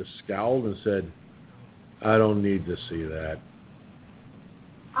 and he just scowled and said, "I don't need to see that.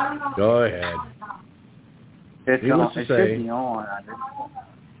 Go ahead." It should be on.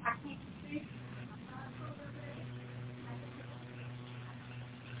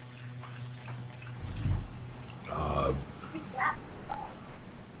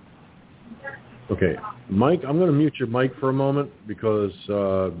 Okay, Mike, I'm going to mute your mic for a moment because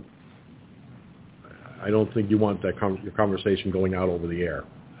I don't think you want that your conversation going out over the air.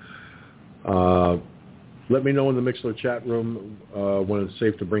 Let me know in the Mixler chat room when it's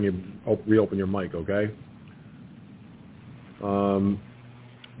safe to reopen your mic, okay?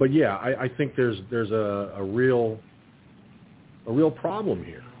 But yeah, I think there's a real problem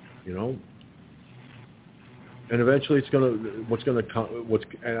here, and eventually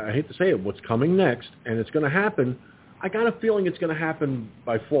and I hate to say it, what's coming next, and it's going to happen. I got a feeling it's going to happen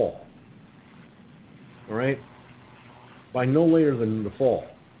by fall. All right, by no later than the fall,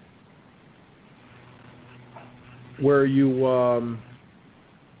 where you'll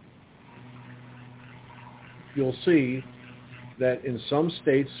see that in some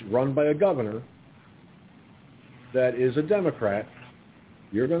states run by a governor that is a Democrat,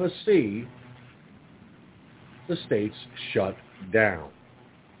 you're going to see the states shut down,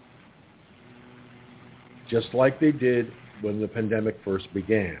 just like they did when the pandemic first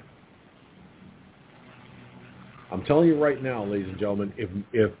began. I'm telling you right now, ladies and gentlemen,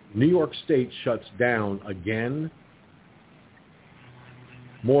 if New York State shuts down again,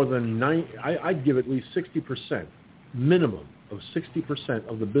 more than I'd give at least 60%, minimum of 60%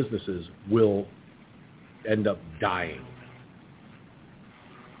 of the businesses will end up dying.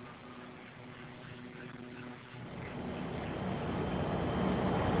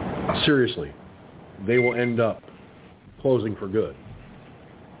 Seriously, they will end up closing for good.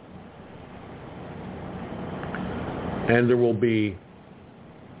 And there will be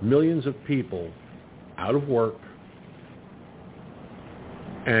millions of people out of work,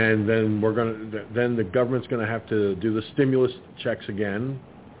 and then the government's going to have to do the stimulus checks again,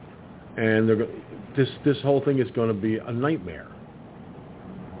 and this whole thing is going to be a nightmare.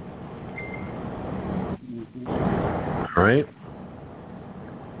 All right?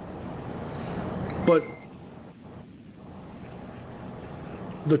 But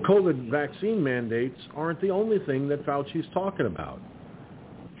the COVID vaccine mandates aren't the only thing that Fauci's talking about.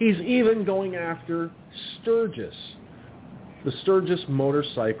 He's even going after Sturgis, the Sturgis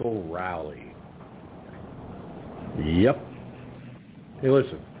Motorcycle Rally. Yep. Hey,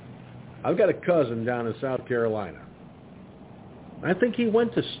 listen, I've got a cousin down in South Carolina. I think he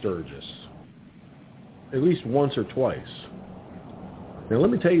went to Sturgis at least once or twice. Now, let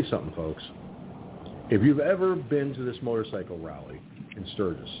me tell you something, folks. If you've ever been to this motorcycle rally in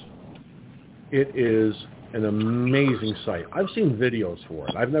Sturgis, it is an amazing sight. I've seen videos for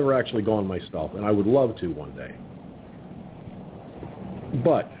it. I've never actually gone myself, and I would love to one day.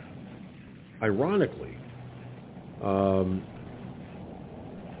 But, ironically,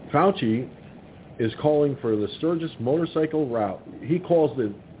 Fauci is calling for the Sturgis Motorcycle Rally.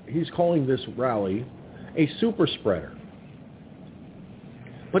 He's calling this rally a super spreader.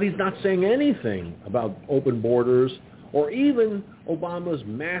 But he's not saying anything about open borders or even Obama's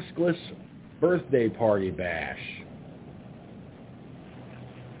maskless birthday party bash.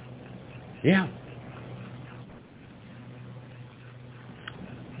 Yeah.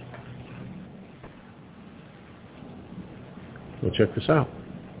 Well, check this out.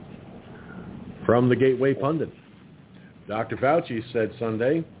 From the Gateway Pundit, Dr. Fauci said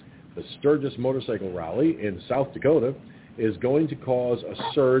Sunday, the Sturgis Motorcycle Rally in South Dakota is going to cause a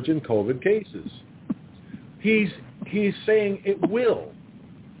surge in COVID cases. He's saying it will.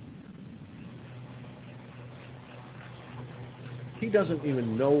 He doesn't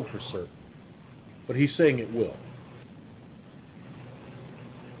even know for certain, but he's saying it will.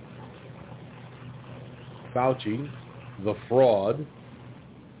 Fauci, the fraud,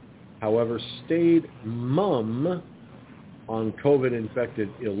 however, stayed mum on COVID-infected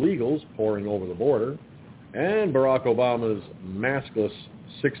illegals pouring over the border and Barack Obama's maskless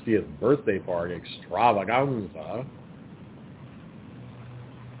 60th birthday party extravaganza.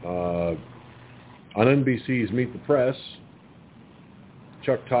 On NBC's Meet the Press,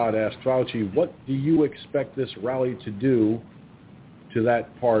 Chuck Todd asked Fauci, what do you expect this rally to do to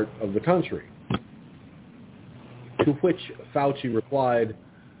that part of the country? To which Fauci replied,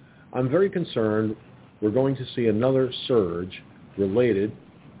 I'm very concerned we're going to see another surge related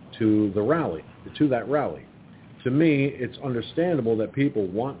to the rally, to that rally. To me, it's understandable that people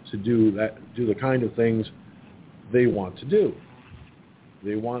want to do the kind of things they want to do.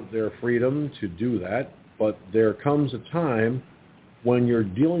 They want their freedom to do that, but there comes a time when you're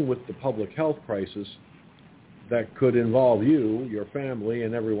dealing with the public health crisis that could involve you, your family,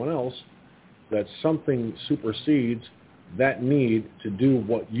 and everyone else, that something supersedes that need to do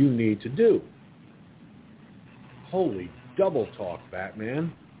what you need to do. Holy double talk,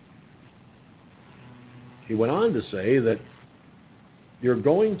 Batman. He went on to say that you're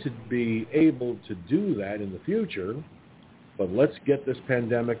going to be able to do that in the future, but let's get this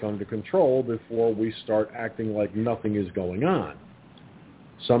pandemic under control before we start acting like nothing is going on.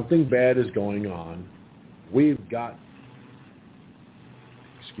 Something bad is going on. We've got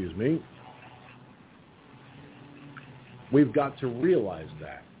to realize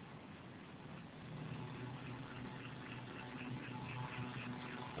that.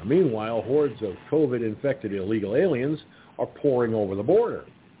 Now, meanwhile, hordes of COVID-infected illegal aliens are pouring over the border.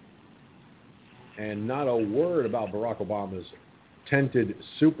 And not a word about Barack Obama's tented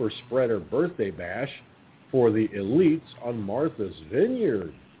super spreader birthday bash for the elites on Martha's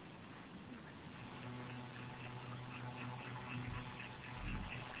Vineyard.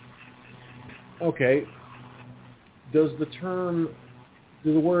 Okay, do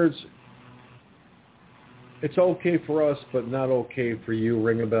the words, it's okay for us but not okay for you,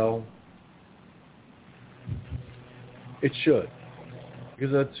 ring a bell? It should,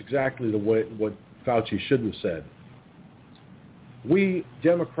 because that's exactly the way what Fauci should have said. We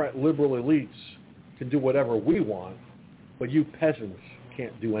Democrat liberal elites can do whatever we want, but you peasants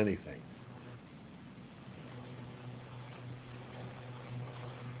can't do anything.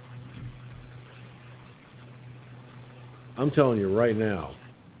 I'm telling you right now,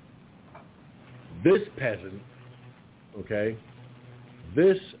 this peasant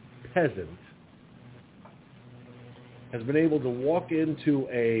has been able to walk into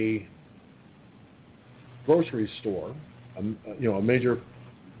a grocery store, a major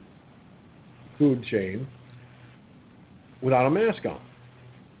food chain, without a mask on.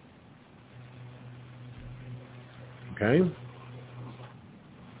 Okay?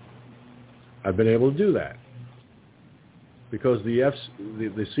 I've been able to do that because the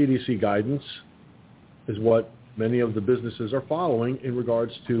CDC guidance is what many of the businesses are following in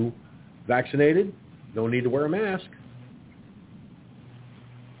regards to vaccinated, no need to wear a mask.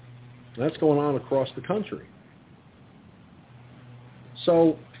 That's going on across the country.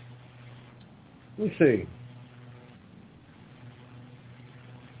 So, let me see.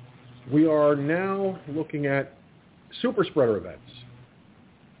 We are now looking at super spreader events.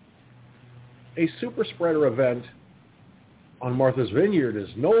 A super spreader event on Martha's Vineyard is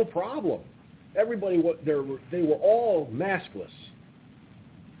no problem. Everybody, they were all maskless.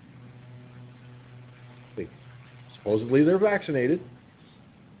 Supposedly they're vaccinated.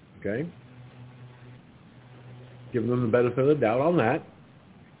 Okay? Giving them the benefit of the doubt on that.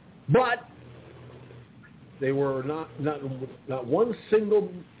 But they were not one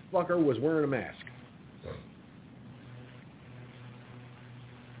single fucker was wearing a mask.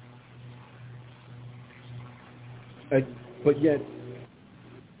 But yet,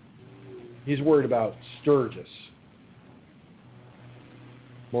 he's worried about Sturgis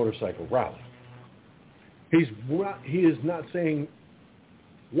motorcycle rally. He is not saying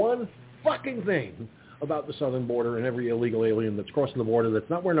one fucking thing about the southern border and every illegal alien that's crossing the border that's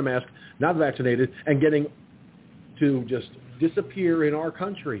not wearing a mask, not vaccinated, and getting to just disappear in our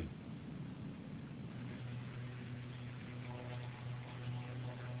country.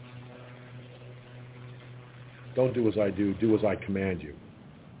 Don't do as I do as I command you.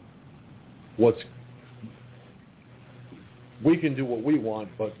 We can do what we want,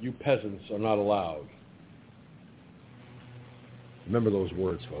 but you peasants are not allowed. Remember those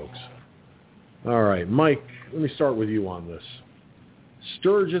words, folks. All right, Mike, let me start with you on this.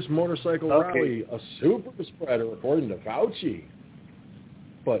 Sturgis motorcycle rally, a super spreader, according to Fauci.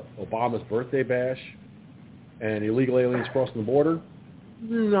 But Obama's birthday bash and illegal aliens crossing the border?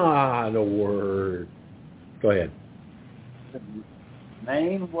 Not a word. Go ahead. The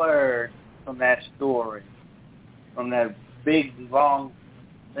main word from that story, from that big, long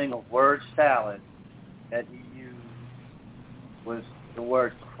thing of word salad that he used, was the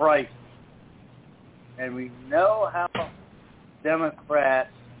word Christ. And we know how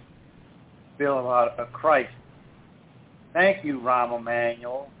Democrats feel about a Christ. Thank you, Rahm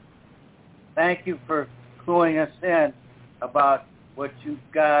Emanuel. Thank you for cluing us in about what you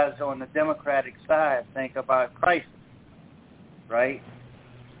guys on the Democratic side think about Christ, right?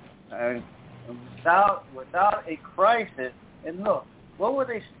 And without a crisis, and look, what were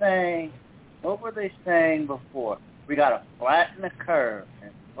they saying? What were they saying before? We got to flatten the curve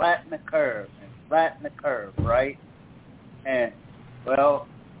and flatten the curve and flatten the curve, right? And well,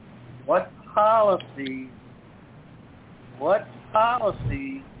 what policies helped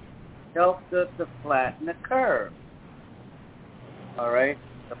us to flatten the curve? All right,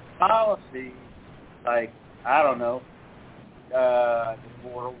 the policies like the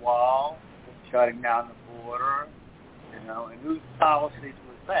border wall, shutting down the border, and whose policies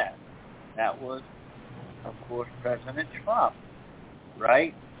was that? That was, of course, President Trump,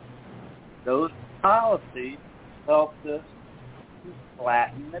 right? Those policies helped us to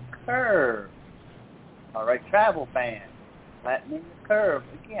flatten the curve. All right, travel ban, flattening the curve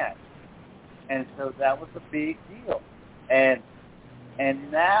again. And so that was a big deal. And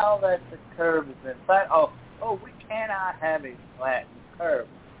now that the curve has been flattened, we cannot have a flattened curve.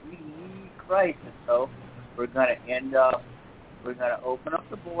 We need crisis. So we're going to open up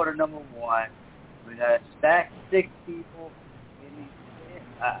the border, number one. We're going to stack 6 people in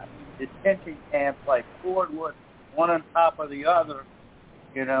these detention camps like Fordwood, one on top of the other,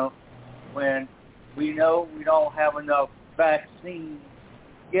 when we know we don't have enough vaccine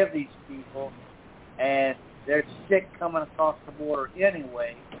to give these people, and they're sick coming across the border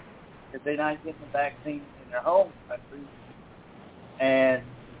anyway because they're not getting the vaccine in their home countries.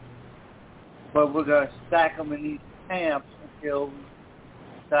 But we're going to stack them in these camps until we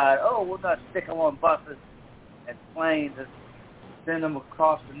decide, we're going to stick them on buses and planes and send them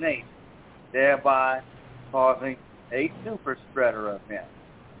across the nation, thereby causing a super spreader event.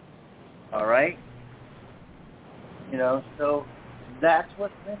 All right? So that's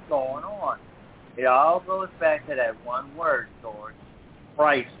what's been going on. It all goes back to that one word, George,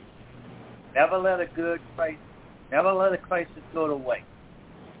 crisis. Never let a crisis go to waste.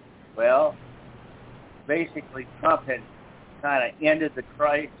 Well, basically Trump had kind of ended the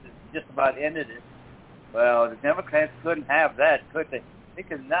crisis, just about ended it. Well, the Democrats couldn't have that, could they? They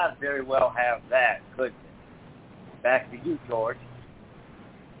could not very well have that, could they? Back to you, George.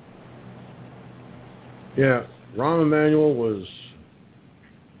 Yeah, Rahm Emanuel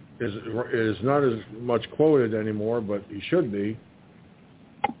is not as much quoted anymore, but he should be.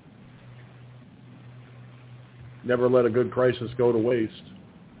 Never let a good crisis go to waste.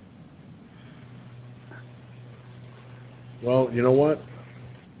 Well, you know what?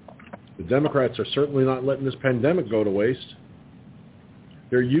 The Democrats are certainly not letting this pandemic go to waste.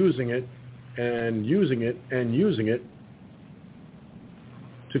 They're using it and using it and using it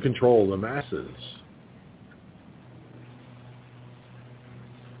to control the masses.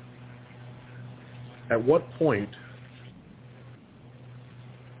 At what point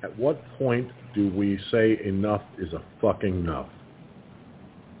do we say enough is a fucking enough?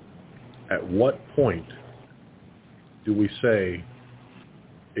 At what point do we say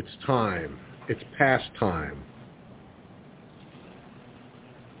it's time, it's past time?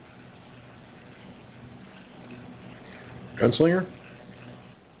 Gunslinger?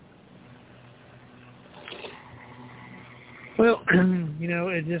 Well,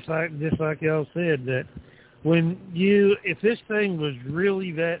 it's just like y'all said, that if this thing was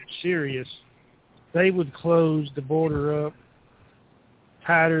really that serious, they would close the border up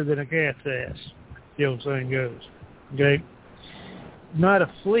tighter than a cat's ass. The old saying goes. Okay, not a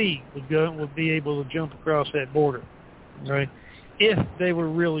flea would be able to jump across that border. Right, if they were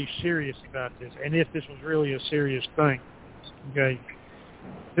really serious about this, and if this was really a serious thing. Okay,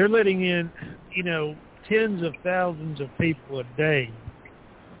 they're letting in, tens of thousands of people a day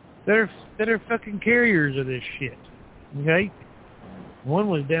that are fucking carriers of this shit. Okay? One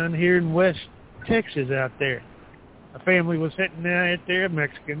was down here in West Texas out there. A family was sitting out there,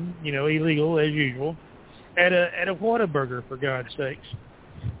 Mexican, illegal as usual, at a Whataburger, for God's sakes.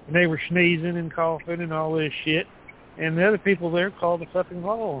 And they were sneezing and coughing and all this shit. And the other people there called the fucking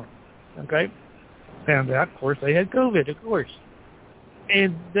law on them. Okay? Found out, of course, they had COVID, of course.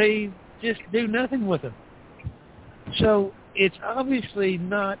 And they just do nothing with them. So it's obviously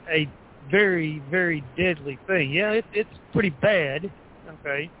not a very, very deadly thing. Yeah, it's pretty bad,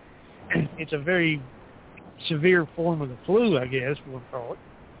 okay? It's a very severe form of the flu, I guess we'll call it.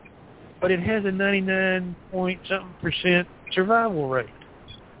 But it has a 99-point-something% survival rate.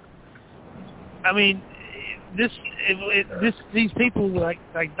 I mean, these people like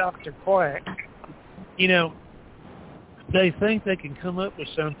Dr. Quack, they think they can come up with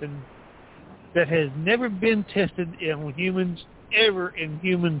something that has never been tested on humans ever in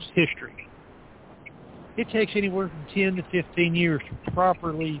humans' history. It takes anywhere from 10 to 15 years to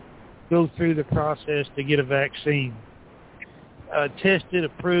properly go through the process to get a vaccine. Tested,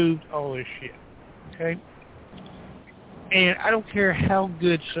 approved, all this shit. Okay? And I don't care how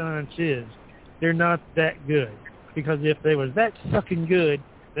good science is, they're not that good. Because if they was that fucking good,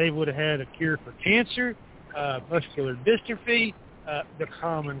 they would have had a cure for cancer, muscular dystrophy, the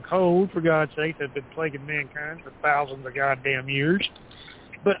common cold, for God's sake, that's been plaguing mankind for thousands of goddamn years.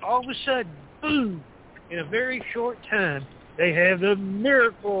 But all of a sudden, boom, in a very short time, they have the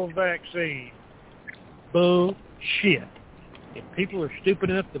miracle vaccine. Bullshit. If people are stupid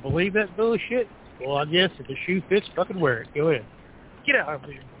enough to believe that bullshit, well, I guess if the shoe fits, fucking wear it. Go ahead. Get out of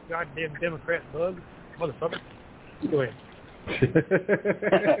here, goddamn Democrat bug, motherfucker. Go ahead.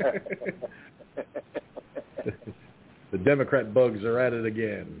 The Democrat bugs are at it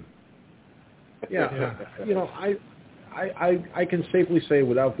again. Yeah, I can safely say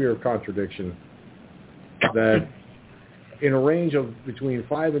without fear of contradiction that in a range of between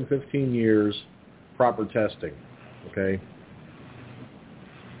 5 and 15 years, proper testing, okay,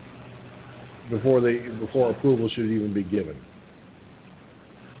 before approval should even be given,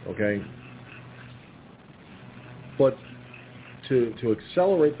 okay. But to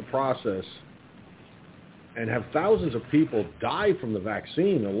accelerate the process and have thousands of people die from the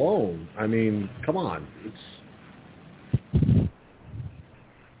vaccine alone, I mean, come on.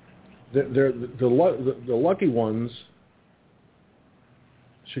 The lucky ones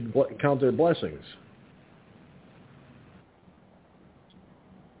should count their blessings.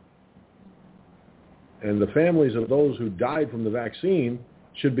 And the families of those who died from the vaccine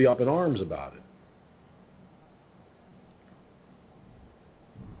should be up in arms about it.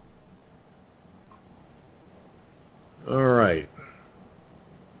 All right.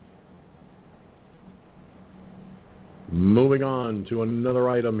 Moving on to another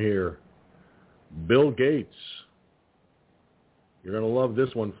item here. Bill Gates. You're going to love this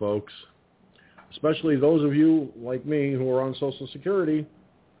one, folks. Especially those of you like me who are on Social Security.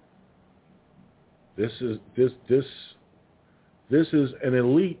 This is an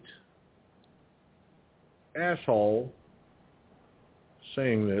elite asshole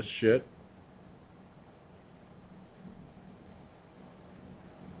saying this shit.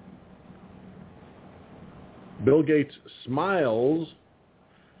 Bill Gates smiles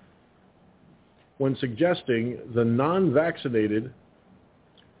when suggesting the non-vaccinated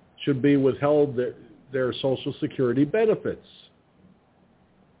should be withheld their Social Security benefits.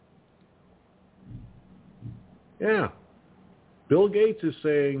 Yeah. Bill Gates is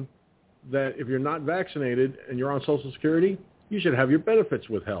saying that if you're not vaccinated and you're on Social Security, You should have your benefits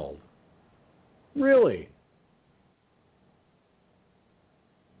withheld. Really?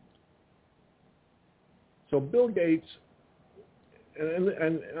 So Bill Gates,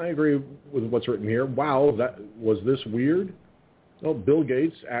 and I agree with what's written here. Wow, was this weird? No, Bill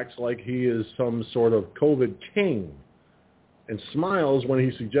Gates acts like he is some sort of COVID king and smiles when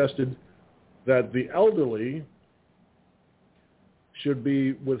he suggested that the elderly should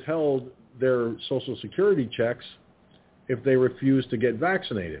be withheld their Social Security checks if they refuse to get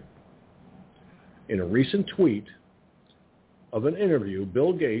vaccinated. In a recent tweet of an interview,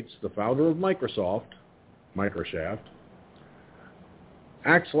 Bill Gates, the founder of Microsoft,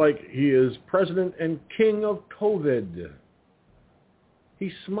 acts like he is president and king of COVID.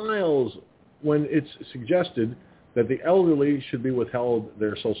 He smiles when it's suggested that the elderly should be withheld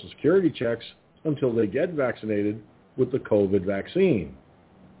their Social Security checks until they get vaccinated with the COVID vaccine.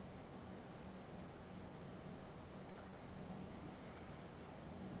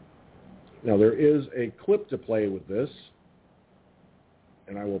 Now, there is a clip to play with this,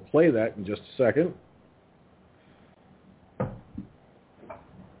 and I will play that in just a second.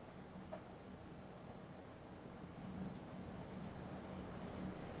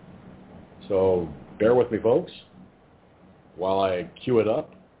 So bear with me, folks, while I cue it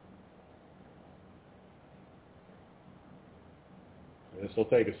up. This will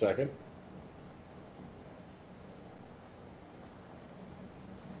take a second.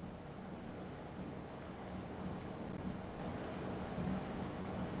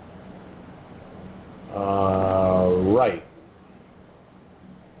 Right.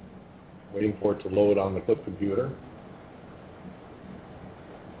 Waiting for it to load on the clip computer.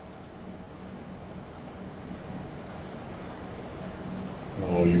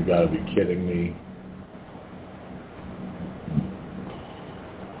 Oh, you gotta be kidding me.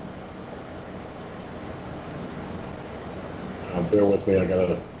 Bear with me, I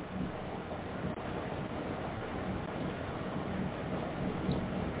gotta...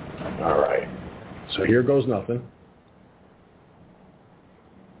 All right. So here goes nothing.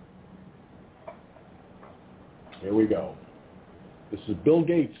 Here we go. This is Bill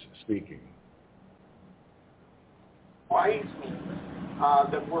Gates speaking. Surprised me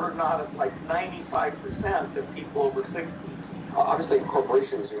that we're not at like 95% of people over 60. Obviously,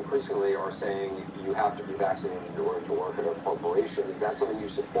 corporations increasingly are saying you have to be vaccinated in order to work at a corporation. Is that something you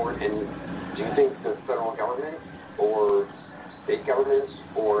support? And do you think the federal government or state governments,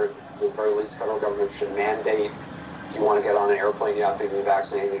 or at the very least federal government, should mandate if you want to get on an airplane, you have to be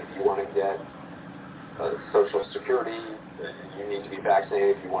vaccinated? If you want to get Social Security, you need to be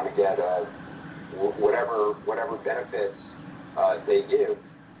vaccinated. If you want to get whatever benefits they give,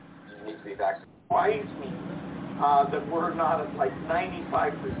 you need to be vaccinated. Surprised me that we're not at like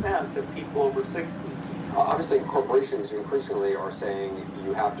 95% of people over 60. Obviously, corporations increasingly are saying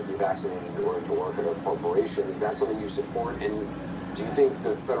you have to be vaccinated in order to work at a corporation. Is that something you support? And do you think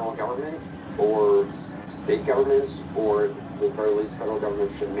the federal government or state governments, or at the very least federal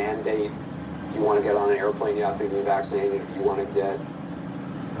government, should mandate if you want to get on an airplane, you have to be vaccinated? If you want to get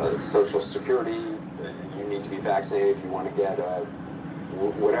Social Security, you need to be vaccinated. If you want to get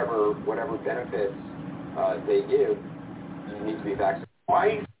whatever benefits they give, you need to be vaccinated.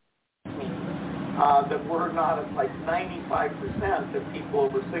 Surprised me that we're not at like 95% of people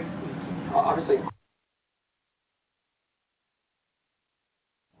over 60. Obviously.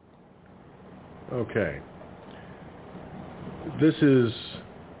 Okay. This is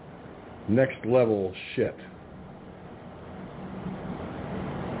next level shit.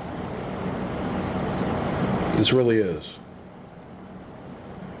 This really is.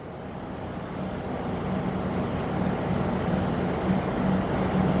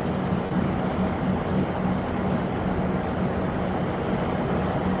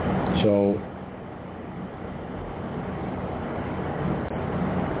 So,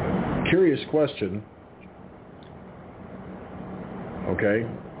 curious question. Okay.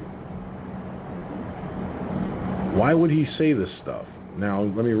 Why would he say this stuff? Now,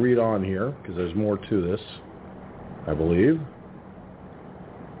 let me read on here, because there's more to this, I believe.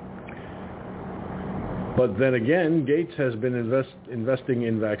 But then again, Gates has been investing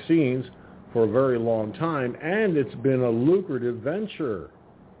in vaccines for a very long time, and it's been a lucrative venture.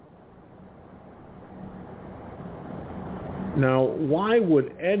 Now, why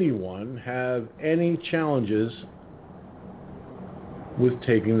would anyone have any challenges with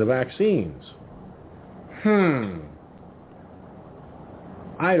taking the vaccines?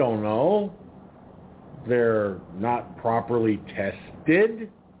 I don't know. They're not properly tested.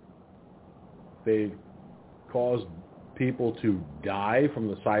 They've caused people to die from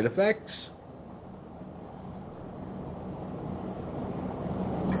the side effects.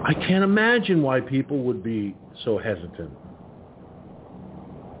 I can't imagine why people would be so hesitant.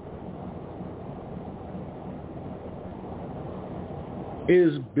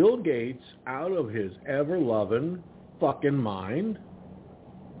 Is Bill Gates out of his ever-loving fucking mind?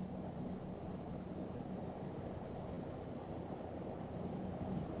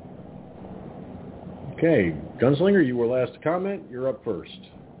 Okay, Gunslinger, you were last to comment. You're up first.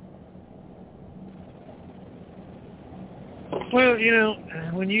 Well, you know,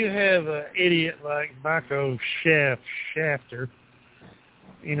 when you have an idiot like Michael Shafter,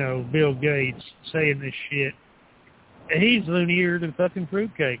 you know, Bill Gates, saying this shit, he's loonier than fucking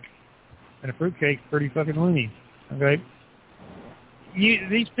fruitcake. And a fruitcake's pretty fucking loony, okay?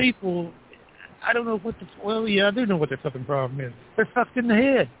 These people, I don't know what the... Well, yeah, I do know what their fucking problem is. They're fucked in the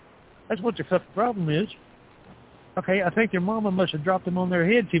head. That's what their fucking problem is. Okay, I think their mama must have dropped them on their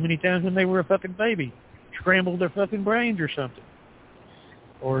head too many times when they were a fucking baby. Scrambled their fucking brains or something.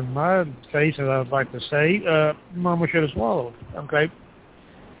 Or in my case, as I would like to say, mama should have swallowed. Okay?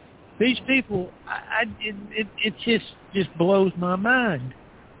 These people, it just blows my mind.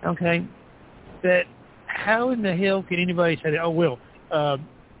 Okay? That how in the hell can anybody say that, oh, well,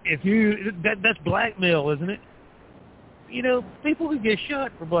 if you... That's blackmail, isn't it? You know, people who get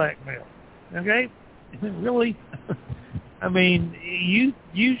shot for blackmail, okay? Really? I mean,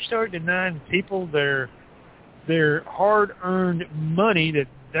 you start denying people their hard-earned money that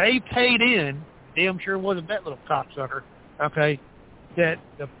they paid in, damn sure wasn't that little cocksucker, okay, that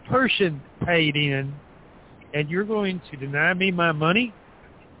the person paid in, and you're going to deny me my money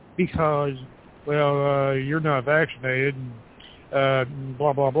because, well, you're not vaccinated, and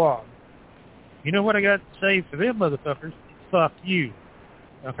blah, blah, blah. You know what I got to say for them motherfuckers? Fuck you.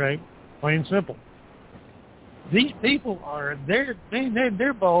 Okay? Plain and simple. These people are,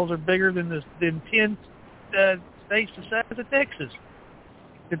 their balls are bigger than 10 states the size of Texas.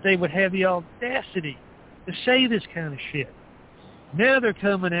 That they would have the audacity to say this kind of shit. Now they're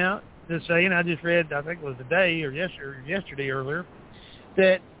coming out to say, and I just read, I think it was today or yesterday earlier,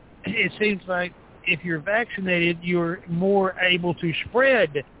 that it seems like if you're vaccinated, you're more able to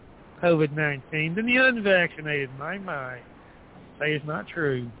spread COVID-19 than the unvaccinated. My. Say it's not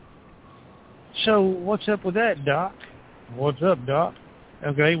true. So what's up with that, Doc? What's up, Doc?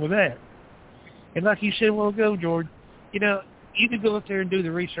 Okay, with that. And like you said a while ago, George, you know, you can go up there and do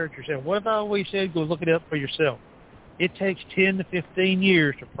the research yourself. What have I always said? Go look it up for yourself. It takes 10 to 15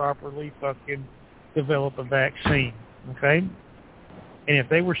 years to properly fucking develop a vaccine, okay? And if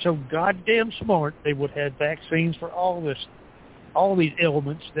they were so goddamn smart, they would have vaccines for all these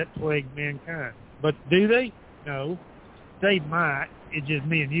ailments that plague mankind. But do they? No. They might. It's just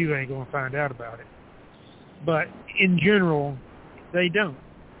me and you ain't going to find out about it. But in general, they don't.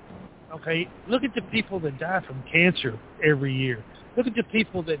 Okay? Look at the people that die from cancer every year. Look at the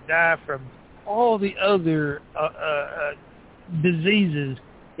people that die from all the other diseases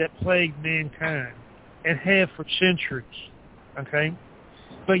that plague mankind and have for centuries. Okay?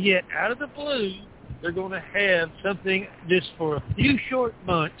 But yet, out of the blue, they're going to have something just for a few short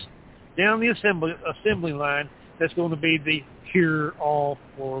months down the assembly line that's going to be the cure-all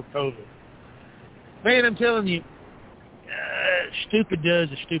for COVID. Man, I'm telling you, stupid does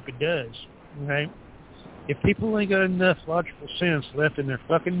as stupid does, okay? If people ain't got enough logical sense left in their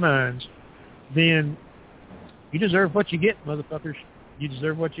fucking minds, then you deserve what you get, motherfuckers. You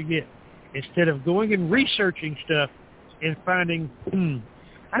deserve what you get. Instead of going and researching stuff and finding,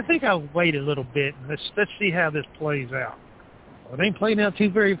 I think I'll wait a little bit and let's see how this plays out. Well, it ain't playing out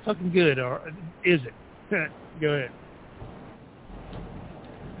too very fucking good, or is it? Go ahead.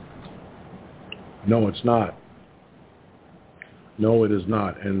 No, it's not. No, it is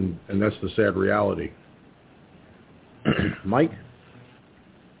not, and that's the sad reality. Mike?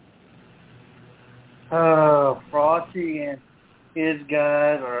 Frosty and his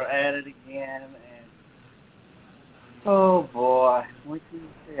guys are at it again, and oh boy, what can you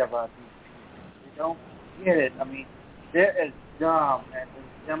say about these people? They don't get it. I mean, they're as dumb as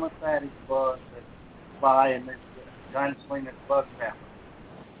the Democratic bug that fly in this gunslinger bug pepper.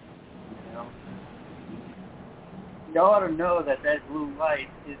 You know? You ought to know that blue light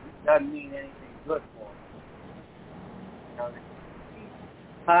doesn't mean anything good for them. You know, they keep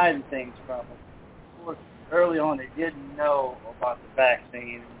hiding things from us. Of course, early on they didn't know about the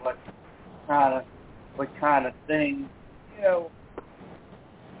vaccine and what kind of things, you know,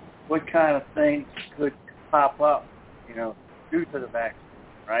 what kind of things could pop up, you know, due to the vaccine,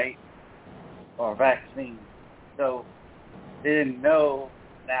 right? Or vaccine. So they didn't know.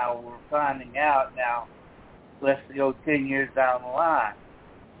 Now we're finding out now. Let's go 10 years down the line.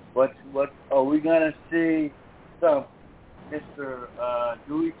 What are we going to see some Mr.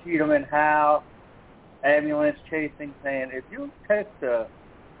 Dewey Cheatham and Howe ambulance chasing, saying, if you take the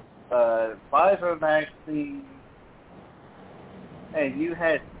Pfizer vaccine and you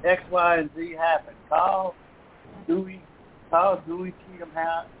had X, Y, and Z happen, call Dewey Cheatham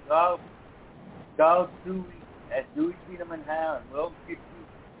Howe, call Dewey at Dewey Cheatham and Howe, and we'll get you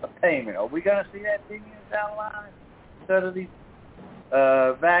a payment. Are we going to see that 10 years down the line instead of these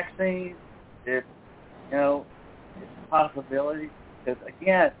vaccines? It's a possibility. Because,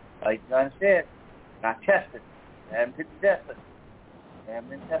 again, like John said, not tested. They haven't been tested. They haven't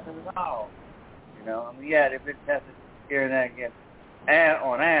been tested at all. Yeah, they've been tested here and there again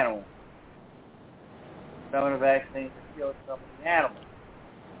on animals. Some of the vaccines have killed some of the animals.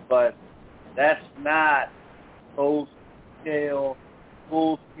 But that's not full-scale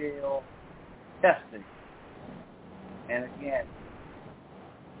testing. And again,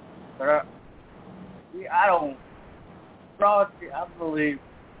 I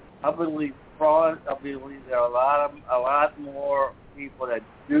believe fraud. I believe there are a lot more people that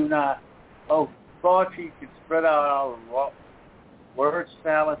do not. Fraud chief can spread out all the word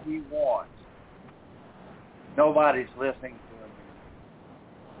salad he wants. Nobody's listening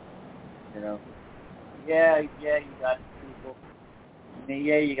to him. Yeah, you got people.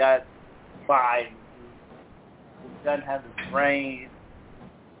 Yeah, you got Biden who doesn't have the brain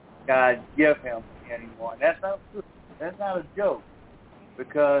God give him anymore. That's not a joke,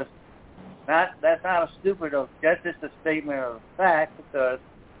 because that's not a stupid. That's just a statement of fact because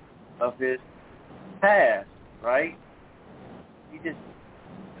of his past, right? He just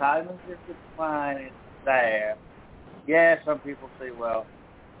cognitive decline in staff. Yeah, some people say, well,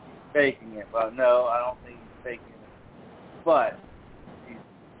 he's faking it. Well, no, I don't think he's faking it. But these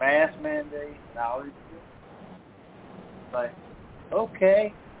mask mandates and all these things, like,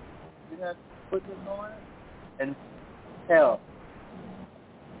 okay, you're going to put this on it? And hell,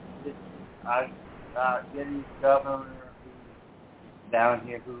 getting governor down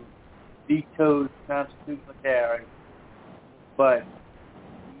here who vetoed constitutional carry, but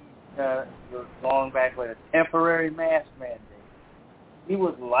he's going back with a temporary mask mandate. He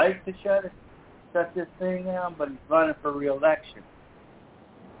would like to shut this thing down, but he's running for re-election.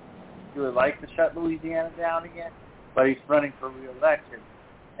 He would like to shut Louisiana down again, but he's running for re-election.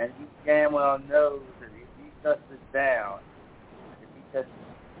 And he damn well knows that if he shuts this down, if he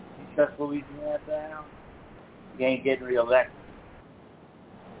shuts Louisiana down, he ain't getting re-elected.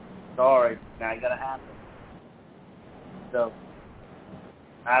 Sorry, not going to happen. So,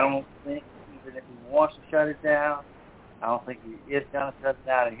 I don't think, even if he wants to shut it down, I don't think he is going to shut it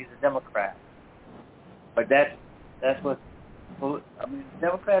down, and he's a Democrat. But that's what,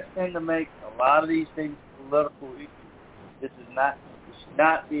 Democrats tend to make a lot of these things political issues. This should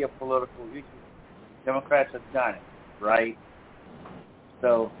not be a political issue. Democrats have done it, right?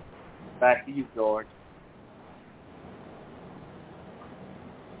 So, back to you, George.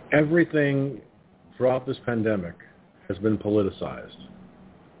 Everything throughout this pandemic has been politicized.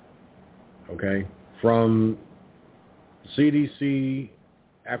 Okay? From CDC,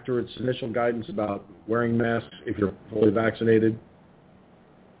 after its initial guidance about wearing masks if you're fully vaccinated,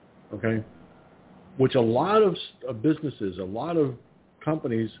 okay? Which a lot of businesses, a lot of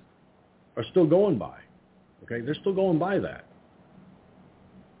companies are still going by. Okay? They're still going by that.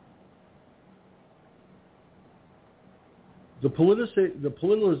 I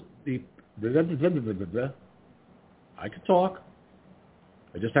could talk.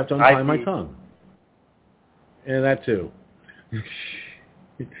 I just have to untie my tongue. And that too.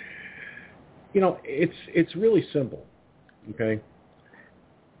 It's really simple. Okay?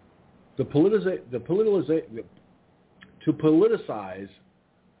 To politicize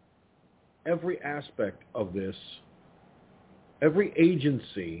every aspect of this, every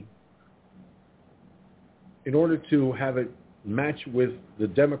agency, in order to have it match with the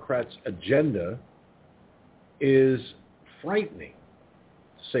Democrats' agenda, is frightening,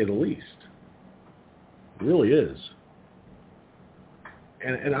 to say the least. It really is.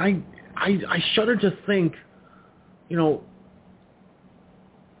 And I shudder to think, I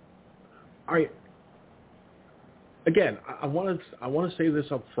want to say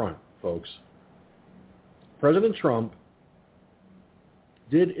this up front, folks. President Trump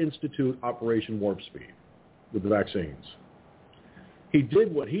did institute Operation Warp Speed with the vaccines. He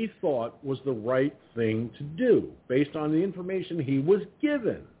did what he thought was the right thing to do based on the information he was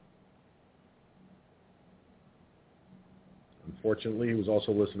given. Unfortunately, he was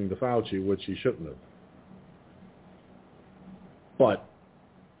also listening to Fauci, which he shouldn't have. But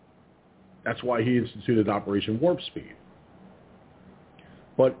that's why he instituted Operation Warp Speed.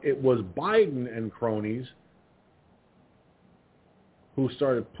 But it was Biden and cronies who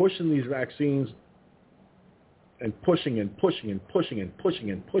started pushing these vaccines and pushing and pushing and pushing and pushing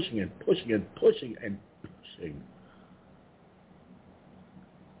and pushing and pushing and pushing and pushing.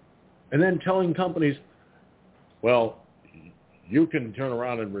 And then telling companies, well, you can turn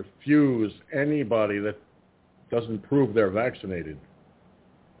around and refuse anybody that doesn't prove they're vaccinated.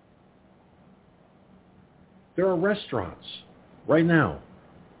 There are restaurants right now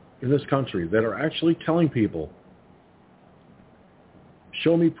in this country that are actually telling people,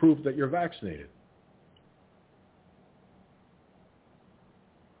 show me proof that you're vaccinated.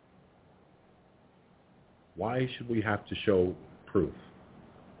 Why should we have to show proof?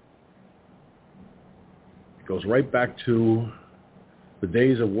 It goes right back to the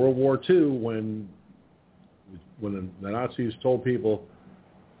days of World War II when the Nazis told people,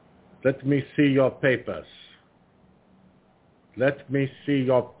 let me see your papers. Let me see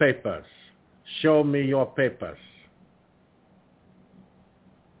your papers. Show me your papers.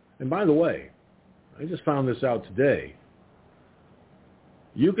 And by the way, I just found this out today.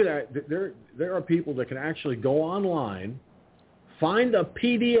 You could there are people that can actually go online, find a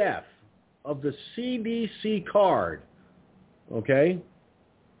PDF of the CDC card, okay?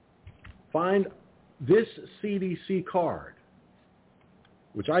 Find this CDC card,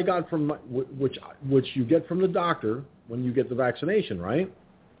 which I got from which you get from the doctor when you get the vaccination, right?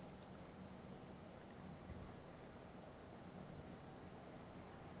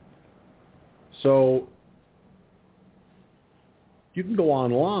 So you can go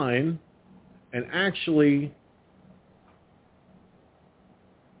online and actually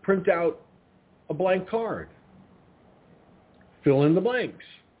print out a blank card. Fill in the blanks.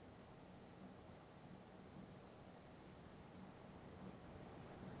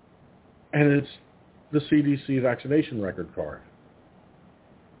 And it's the CDC vaccination record card.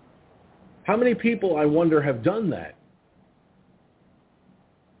 How many people, I wonder, have done that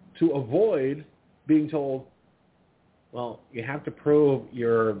to avoid being told, well, you have to prove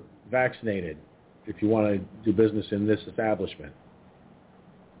you're vaccinated if you want to do business in this establishment.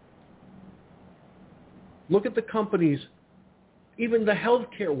 Look at the companies, even the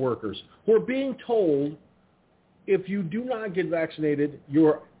healthcare workers, who are being told, if you do not get vaccinated,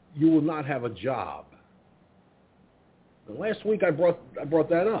 you will not have a job. And last week I brought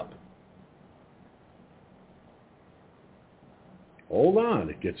that up. Hold on,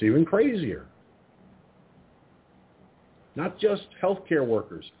 it gets even crazier. Not just healthcare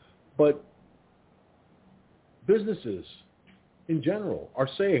workers, but businesses in general are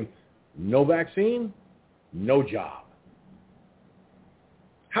saying, no vaccine, no job.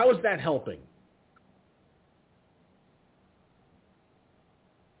 How is that helping?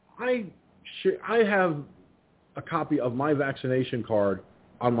 I have a copy of my vaccination card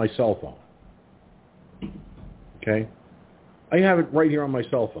on my cell phone. Okay? I have it right here on my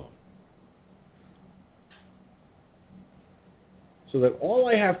cell phone. So that all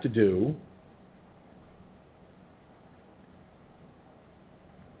I have to do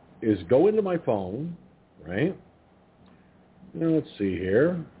is go into my phone, right? Now let's see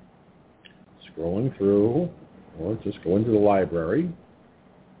here. Scrolling through, or just go into the library.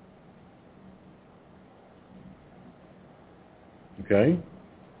 Okay?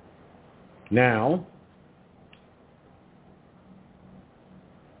 Now,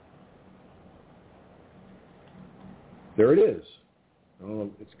 there it is. I don't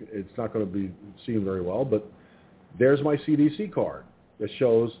know, it's not going to be seen very well, but there's my CDC card that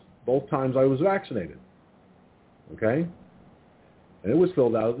shows both times I was vaccinated. Okay? And it was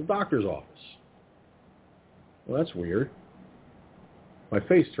filled out at the doctor's office. Well, that's weird. My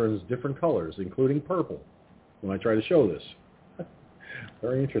face turns different colors, including purple, when I try to show this.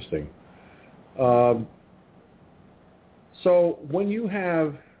 Very interesting. So when you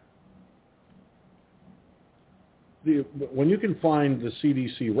have when you can find the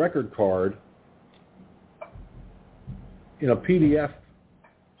CDC record card in a PDF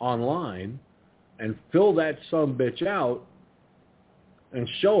online and fill that sumbitch out and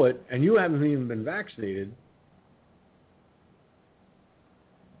show it, and you haven't even been vaccinated,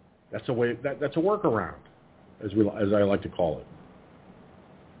 that's a way. That's a workaround, as I like to call it.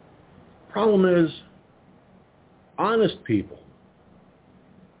 Problem is, honest people,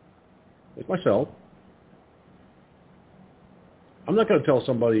 like myself, I'm not going to tell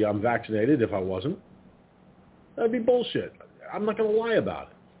somebody I'm vaccinated if I wasn't. That'd be bullshit. I'm not going to lie about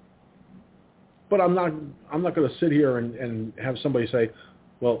it. But I'm not going to sit here and have somebody say,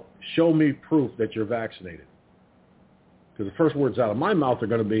 well, show me proof that you're vaccinated. Because the first words out of my mouth are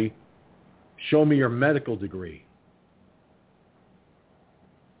going to be, show me your medical degree.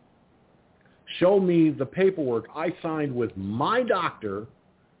 show me the paperwork I signed with my doctor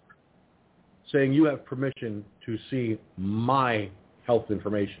saying you have permission to see my health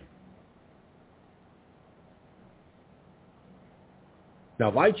information. Now,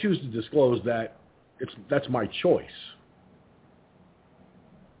 if I choose to disclose that, that's my choice.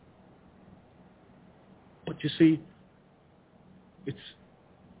 But you see,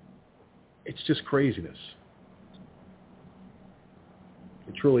 it's just craziness.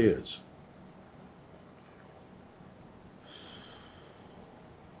 It truly is.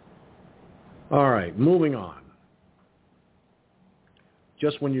 All right, moving on.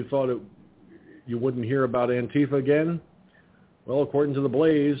 Just when you thought you wouldn't hear about Antifa again, well, according to the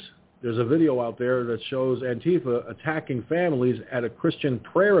Blaze, there's a video out there that shows Antifa attacking families at a Christian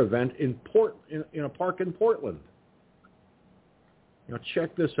prayer event in a park in Portland. Now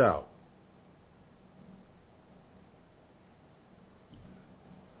check this out.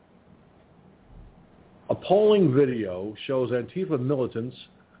 Appalling video shows Antifa militants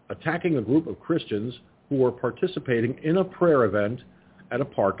attacking a group of Christians who were participating in a prayer event at a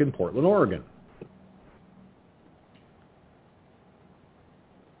park in Portland, Oregon.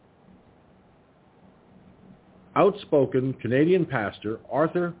 Outspoken Canadian pastor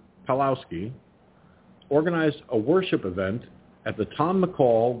Arthur Pawlowski organized a worship event at the Tom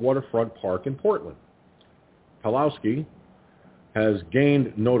McCall Waterfront Park in Portland. Pawlowski has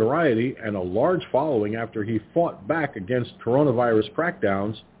gained notoriety and a large following after he fought back against coronavirus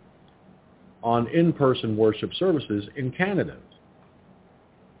crackdowns on in-person worship services in Canada.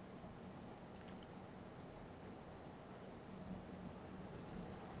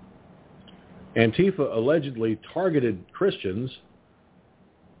 Antifa allegedly targeted Christians,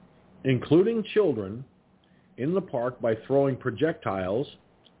 including children, in the park by throwing projectiles,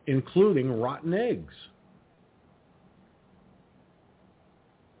 including rotten eggs.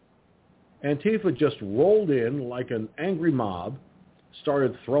 Antifa just rolled in like an angry mob,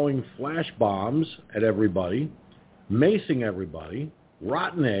 started throwing flash bombs at everybody, macing everybody,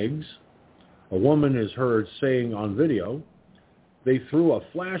 rotten eggs. A woman is heard saying on video, they threw a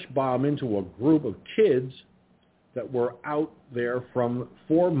flash bomb into a group of kids that were out there from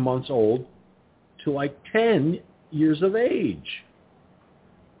 4 months old to like 10 years of age.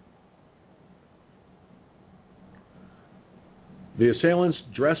 The assailants,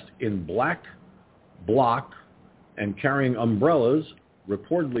 dressed in black bloc and carrying umbrellas,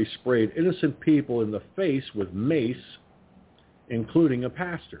 reportedly sprayed innocent people in the face with mace, including a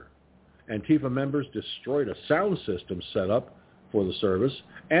pastor. Antifa members destroyed a sound system set up for the service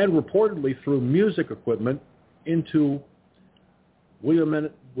and reportedly threw music equipment into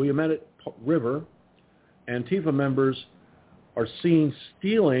Willamette River. Antifa members are seen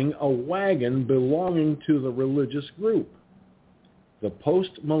stealing a wagon belonging to the religious group. The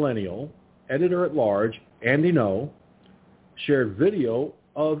Post-Millennial editor-at-large, Andy No, shared video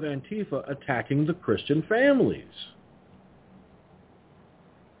of Antifa attacking the Christian families.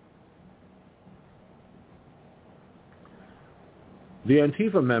 The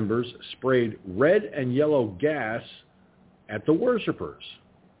Antifa members sprayed red and yellow gas at the worshipers.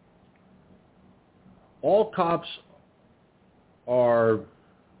 All cops are,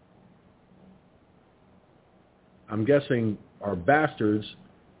 I'm guessing, are bastards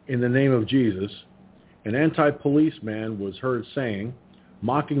in the name of Jesus. An anti-policeman was heard saying,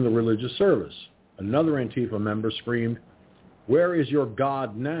 mocking the religious service. Another Antifa member screamed, "Where is your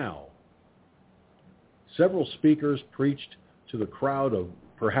God now?" Several speakers preached to the crowd of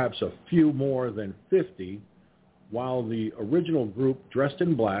perhaps a few more than 50, while the original group, dressed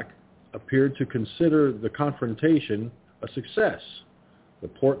in black, appeared to consider the confrontation a success, the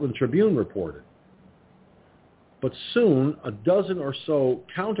Portland Tribune reported. But soon, a dozen or so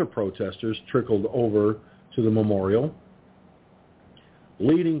counter-protesters trickled over to the memorial,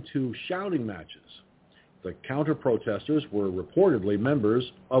 leading to shouting matches. The counter-protesters were reportedly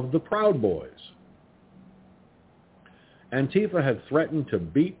members of the Proud Boys. Antifa had threatened to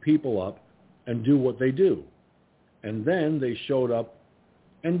beat people up and do what they do. And then they showed up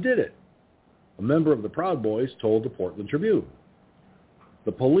and did it. A member of the Proud Boys told the Portland Tribune.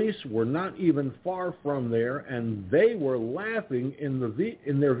 The police were not even far from there, and they were laughing in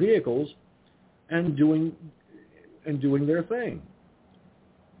their vehicles and doing their thing.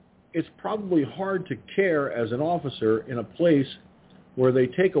 It's probably hard to care as an officer in a place where they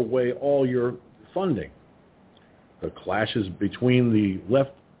take away all your funding. The clashes between the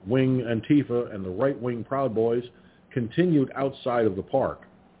left-wing Antifa and the right-wing Proud Boys continued outside of the park.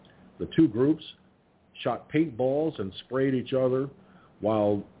 The two groups shot paintballs and sprayed each other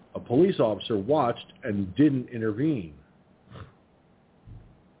while a police officer watched and didn't intervene.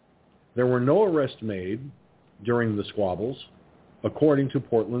 There were no arrests made during the squabbles, according to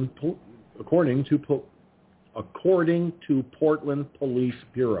Portland Police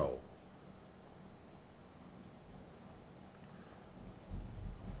Bureau.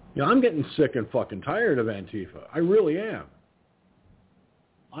 You know, I'm getting sick and fucking tired of Antifa. I really am.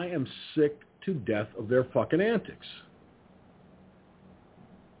 I am sick to death of their fucking antics.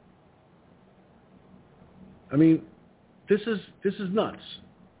 I mean, this is nuts.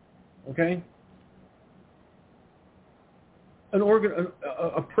 Okay?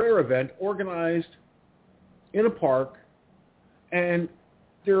 A prayer event organized in a park, and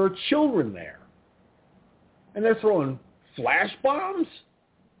there are children there. And they're throwing flash bombs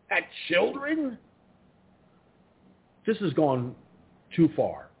at children? This has gone too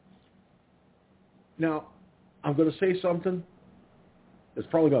far. Now, I'm going to say something that's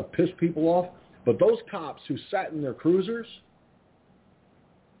probably going to piss people off, but those cops who sat in their cruisers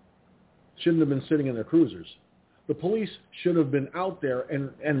shouldn't have been sitting in their cruisers. The police should have been out there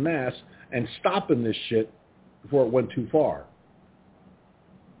en masse and stopping this shit before it went too far.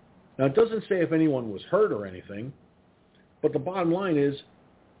 Now, it doesn't say if anyone was hurt or anything, but the bottom line is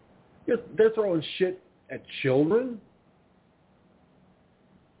they're throwing shit at children?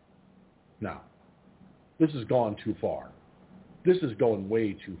 No. This has gone too far. This is going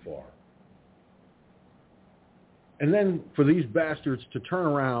way too far. And then for these bastards to turn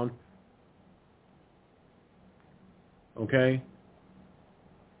around, okay,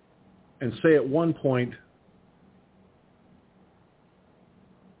 and say at one point,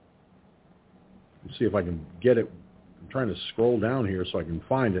 let's see if I can get it. I'm trying to scroll down here so I can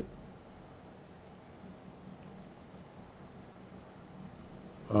find it.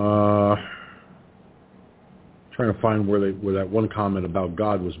 Trying to find where that one comment about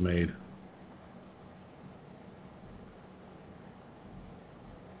God was made.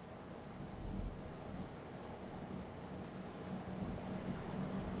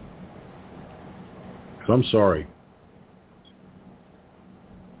 I'm sorry.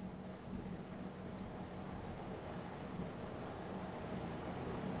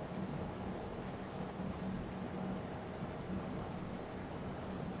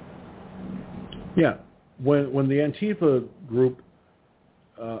 Yeah, when the Antifa group,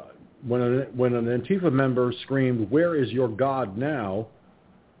 when an Antifa member screamed, "Where is your God now?"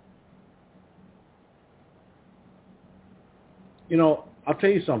 You know, I'll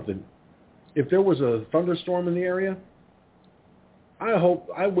tell you something. If there was a thunderstorm in the area, I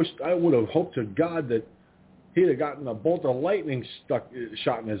would have hoped to God that he'd have gotten a bolt of lightning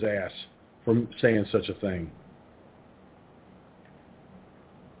shot in his ass from saying such a thing.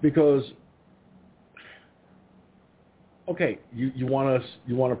 Because, okay, you want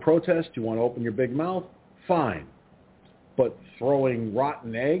to protest, you want to open your big mouth, fine. But throwing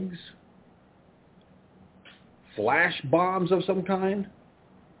rotten eggs, flash bombs of some kind,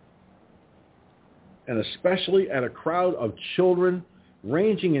 and especially at a crowd of children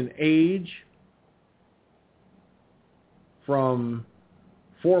ranging in age from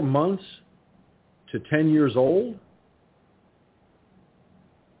 4 months to 10 years old,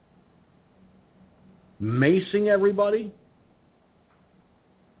 macing everybody,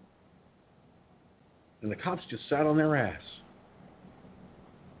 and the cops just sat on their ass.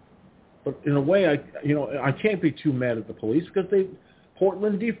 But in a way, I can't be too mad at the police because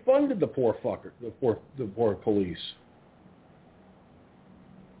Portland defunded the poor fucker, the poor police.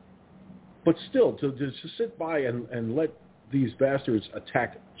 But still, to sit by and let these bastards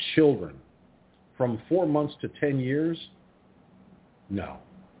attack children from 4 months to 10 years, no,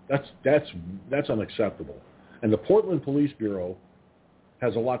 that's unacceptable. And the Portland Police Bureau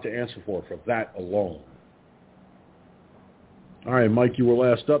has a lot to answer for that alone. All right, Mike, you were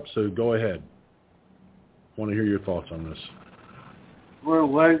last up, so go ahead. I want to hear your thoughts on this. Well,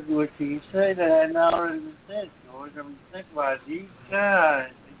 what can you say that I not already been said, George? I mean, think about it. These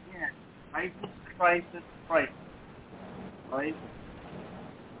guys, again, crisis, right?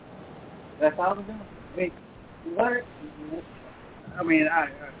 That's all they're doing. I mean, what? I mean, I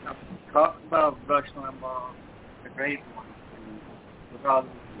talked about Rush Limbaugh, the great one, and with all due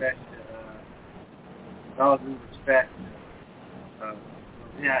respect,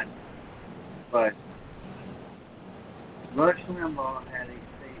 yeah, but Rush Limbaugh had a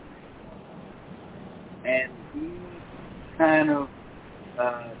statement, and he kind of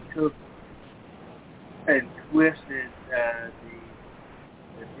took and twisted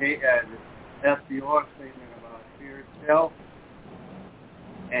the FDR statement about fear itself,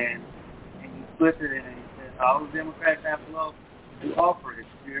 and he twisted it and he said all the Democrats have to love to offer is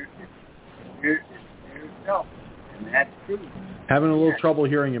fear itself. And that's true. Having a little trouble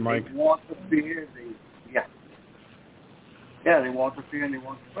hearing you, Mike. They want the fear. They want the fear and they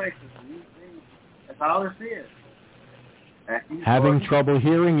want the crisis. That's all this is. Having trouble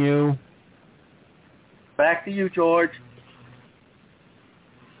hearing you. Back to you, George.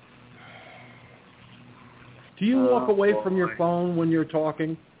 Do you walk away from your phone when you're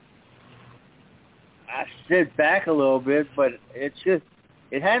talking? I sit back a little bit, but it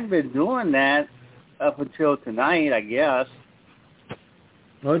hadn't been doing that up until tonight, I guess.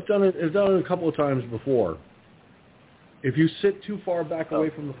 No, it's done it a couple of times before. If you sit too far back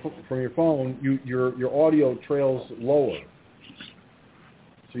away from your phone, your audio trails lower.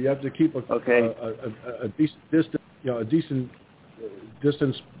 So you have to keep a decent distance, a decent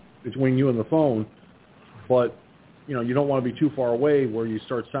distance between you and the phone, but you don't want to be too far away where you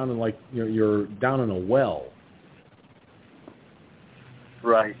start sounding like you're down in a well.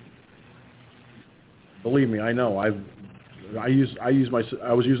 Right. Believe me, I know. I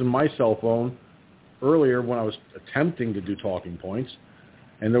was using my cell phone earlier when I was attempting to do talking points,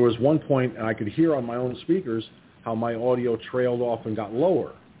 and there was one point, and I could hear on my own speakers how my audio trailed off and got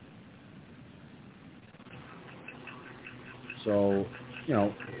lower. So,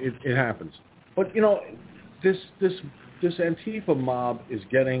 it happens. But this Antifa mob has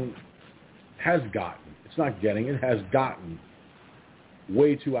gotten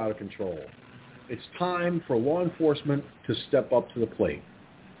way too out of control. It's time for law enforcement to step up to the plate.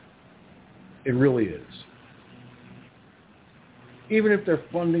 It really is. Even if their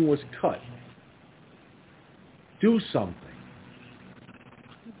funding was cut, do something.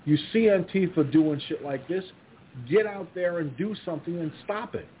 You see Antifa doing shit like this, get out there and do something and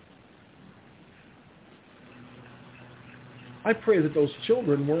stop it. I pray that those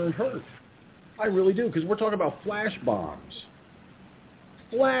children weren't hurt. I really do, because we're talking about flash bombs.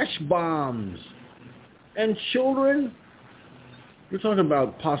 Flash bombs. And children, you're talking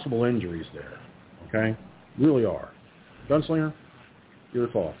about possible injuries there, okay? Really are. Gunslinger, your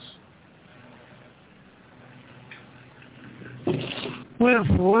thoughts? Well,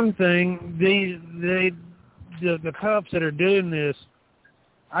 for one thing, the cops that are doing this,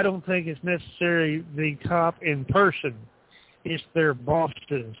 I don't think it's necessarily the cop in person. It's their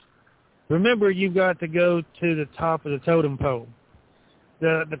bosses. Remember, you've got to go to the top of the totem pole.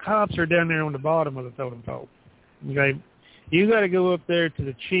 The cops are down there on the bottom of the totem pole. Okay, you got to go up there to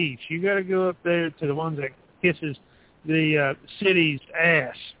the chiefs. You got to go up there to the ones that kisses the city's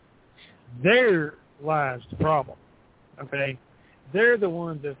ass. There lies the problem. Okay, they're the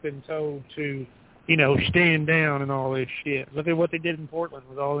ones that've been told to, stand down and all this shit. Look at what they did in Portland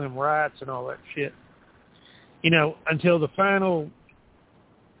with all them riots and all that shit. Until the final,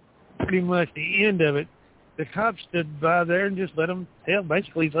 pretty much the end of it, the cops stood by there and just let them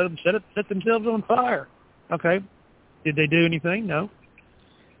set themselves on fire. Okay. Did they do anything? No.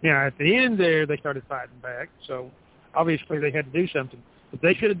 Now, at the end there, they started fighting back, so obviously they had to do something. But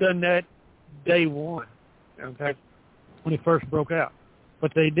they should have done that day one, okay, when it first broke out.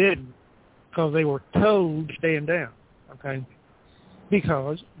 But they didn't, because they were told to stand down, okay?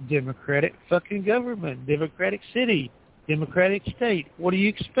 Because Democratic fucking government, Democratic city, Democratic state, what do you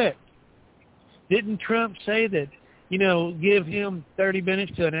expect? Didn't Trump say that, give him 30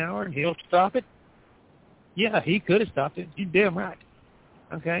 minutes to an hour and he'll stop it? Yeah, he could have stopped it. You're damn right.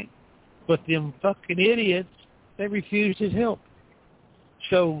 Okay? But them fucking idiots, they refused his help.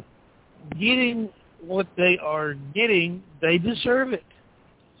 So getting what they are getting, they deserve it.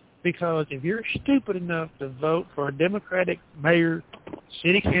 Because if you're stupid enough to vote for a Democratic mayor,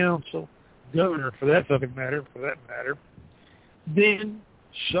 city council, governor, for that matter, then,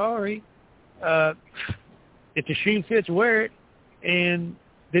 sorry, if the shoe fits, wear it, and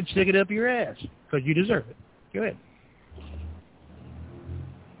then stick it up your ass, because you deserve it. Go ahead.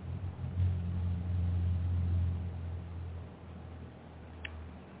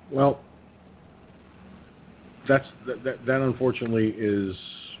 Well, that unfortunately is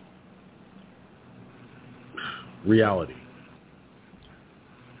reality.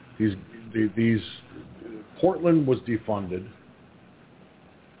 These Portland was defunded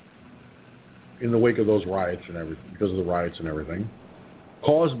in the wake of those riots and everything, because of the riots and everything,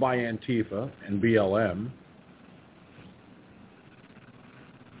 caused by Antifa and BLM.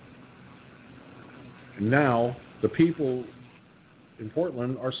 And now the people in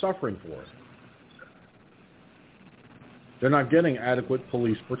Portland are suffering for it. They're not getting adequate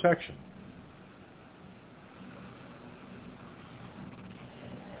police protection.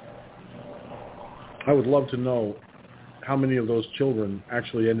 I would love to know how many of those children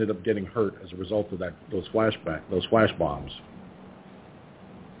actually ended up getting hurt as a result of those flash bombs.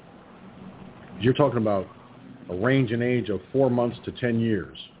 You're talking about a range in age of 4 months to 10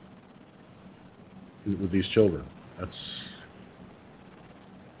 years with these children.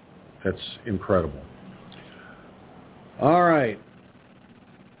 That's incredible. All right.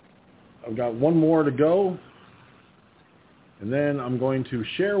 I've got one more to go. And then I'm going to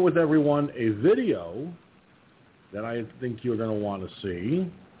share with everyone a video that I think you're going to want to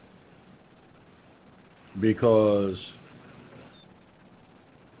see, because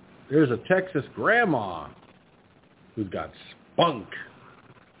there's a Texas grandma who's got spunk.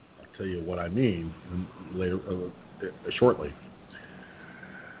 I'll tell you what I mean later, shortly.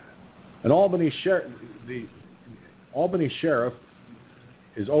 The Albany sheriff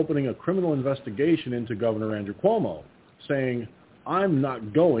is opening a criminal investigation into Governor Andrew Cuomo, saying, "I'm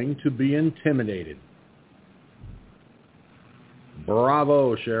not going to be intimidated."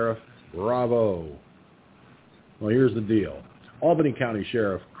 Bravo, Sheriff. Bravo. Well, here's the deal. Albany County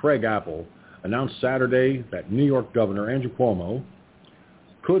Sheriff Craig Apple announced Saturday that New York Governor Andrew Cuomo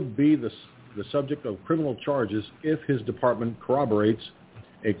could be the subject of criminal charges if his department corroborates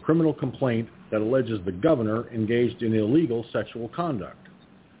a criminal complaint that alleges the governor engaged in illegal sexual conduct.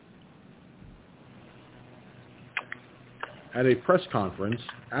 At a press conference,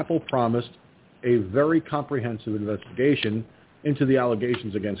 Apple promised a very comprehensive investigation into the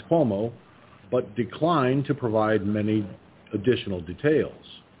allegations against Cuomo, but declined to provide many additional details.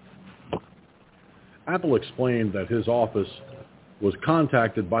 Apple explained that his office was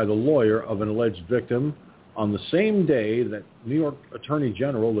contacted by the lawyer of an alleged victim on the same day that New York Attorney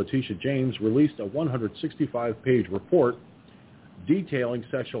General Letitia James released a 165-page report detailing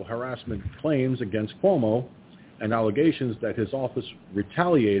sexual harassment claims against Cuomo and allegations that his office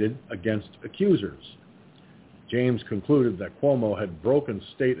retaliated against accusers. James concluded that Cuomo had broken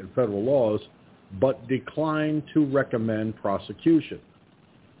state and federal laws, but declined to recommend prosecution.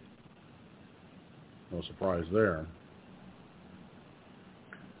 No surprise there.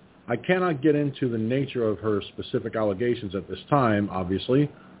 I cannot get into the nature of her specific allegations at this time, obviously.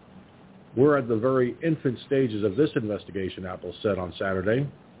 We're at the very infant stages of this investigation, Apple said on Saturday.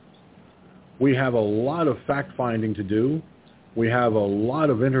 We have a lot of fact-finding to do. We have a lot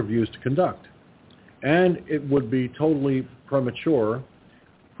of interviews to conduct. And it would be totally premature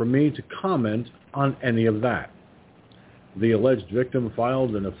for me to comment on any of that. The alleged victim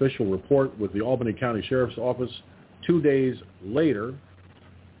filed an official report with the Albany County Sheriff's Office 2 days later,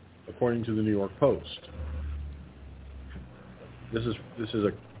 according to the New York Post. This is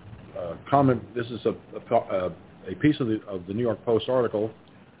a comment. This is a piece of the New York Post article.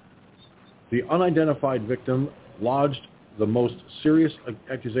 The unidentified victim lodged the most serious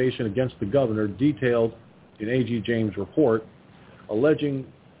accusation against the governor, detailed in A.G. James' report, alleging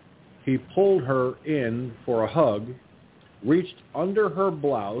he pulled her in for a hug, reached under her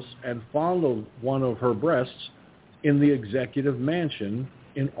blouse, and fondled one of her breasts in the executive mansion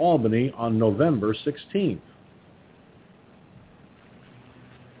in Albany on November 16th.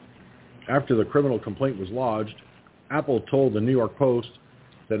 After the criminal complaint was lodged, Apple told the New York Post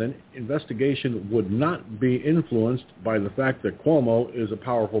that an investigation would not be influenced by the fact that Cuomo is a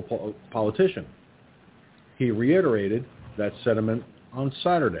powerful politician. He reiterated that sentiment on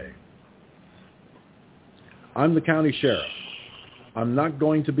Saturday. "I'm the county sheriff. I'm not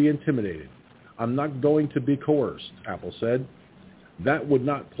going to be intimidated. I'm not going to be coerced," Apple said. That would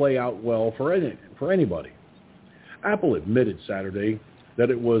not play out well for anybody. Apple admitted Saturday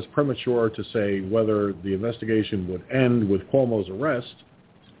that it was premature to say whether the investigation would end with Cuomo's arrest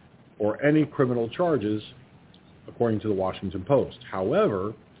or any criminal charges, according to the Washington Post.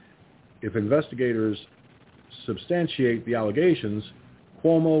 However, if investigators substantiate the allegations,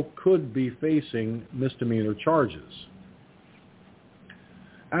 Cuomo could be facing misdemeanor charges.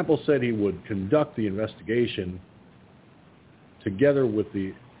 Apple said he would conduct the investigation together with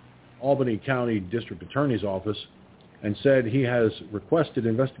the Albany County District Attorney's Office, and said he has requested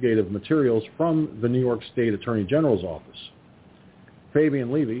investigative materials from the New York State Attorney General's office.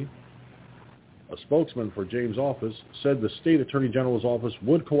 Fabian Levy, a spokesman for James' office, said the State Attorney General's office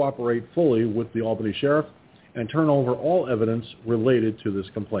would cooperate fully with the Albany Sheriff and turn over all evidence related to this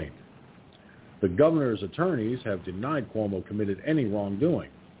complaint. The governor's attorneys have denied Cuomo committed any wrongdoing.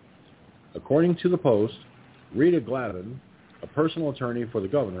 According to the Post, Rita Glavin, a personal attorney for the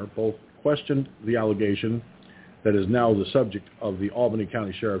governor, both questioned the allegation that is now the subject of the Albany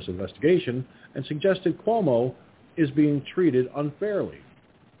County Sheriff's investigation and suggested Cuomo is being treated unfairly.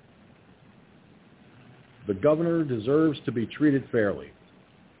 The governor deserves to be treated fairly,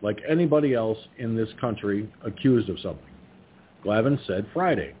 like anybody else in this country accused of something, Glavin said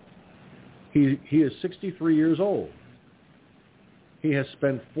Friday. He is 63 years old. He has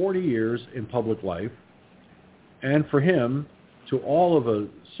spent 40 years in public life. And for him to all of a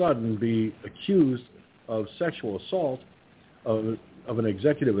sudden be accused of sexual assault of an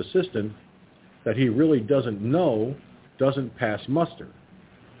executive assistant that he really doesn't know doesn't pass muster.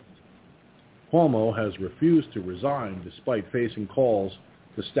 Cuomo has refused to resign despite facing calls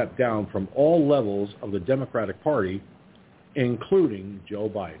to step down from all levels of the Democratic Party, including Joe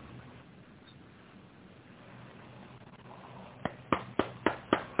Biden.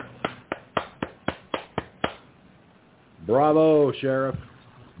 Bravo, Sheriff.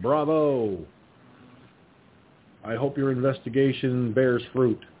 Bravo. I hope your investigation bears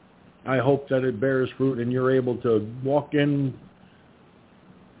fruit. I hope that it bears fruit and you're able to walk in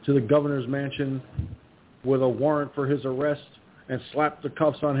to the governor's mansion with a warrant for his arrest and slap the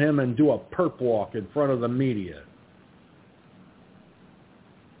cuffs on him and do a perp walk in front of the media.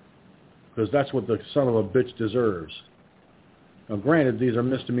 Because that's what the son of a bitch deserves. Now, granted, these are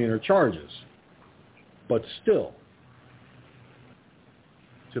misdemeanor charges, but still,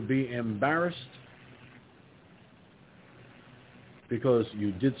 to be embarrassed because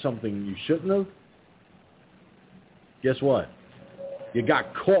you did something you shouldn't have, guess what? You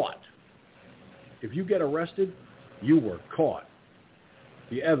got caught. If you get arrested, you were caught.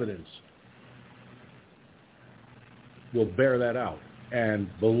 The evidence will bear that out. And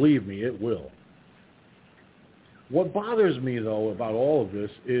believe me, it will. What bothers me, though, about all of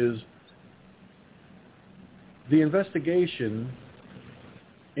this is the investigation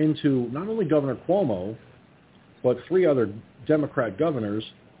into not only Governor Cuomo, but 3 other Democrat governors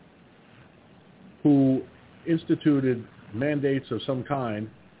who instituted mandates of some kind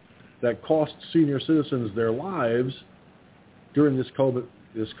that cost senior citizens their lives during this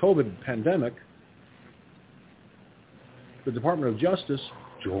COVID pandemic. The Department of Justice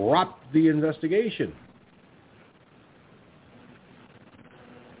dropped the investigation.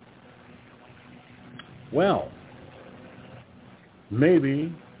 Well,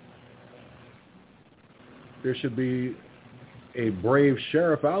 maybe there should be a brave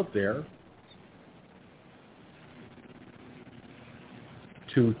sheriff out there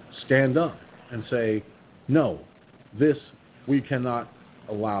to stand up and say, no, this we cannot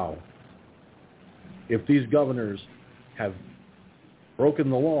allow. If these governors have broken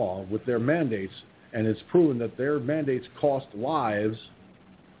the law with their mandates and it's proven that their mandates cost lives,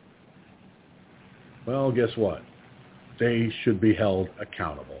 well, guess what? They should be held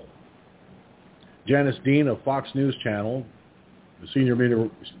accountable. Janice Dean of Fox News Channel, a senior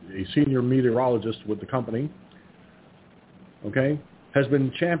meteorologist with the company, has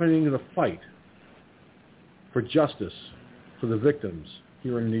been championing the fight for justice for the victims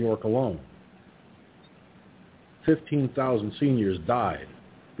here in New York alone. 15,000 seniors died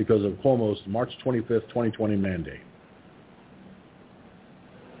because of Cuomo's March 25th, 2020 mandate.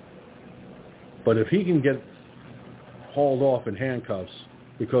 But if he can get hauled off in handcuffs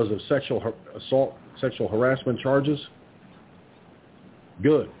because of sexual assault, sexual harassment charges,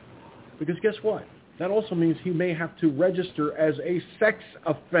 good. Because guess what? That also means he may have to register as a sex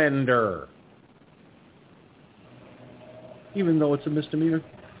offender, even though it's a misdemeanor.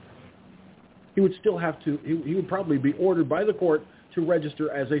 He would still have to, he would probably be ordered by the court to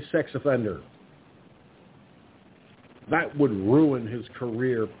register as a sex offender. That would ruin his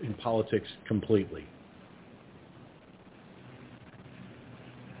career in politics completely.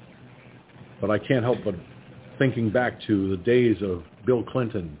 But I can't help but thinking back to the days of Bill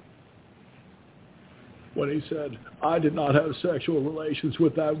Clinton when he said, I did not have sexual relations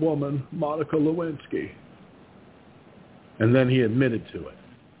with that woman, Monica Lewinsky. And then he admitted to it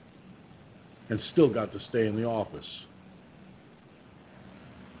and still got to stay in the office.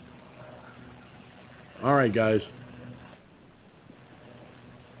 All right, guys.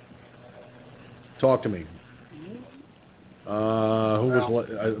 Talk to me. Who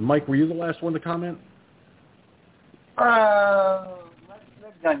was Mike? Were you the last one to comment?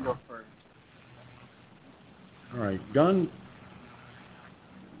 Let Gunn go first. All right, Gunn.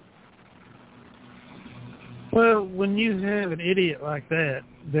 Well, when you have an idiot like that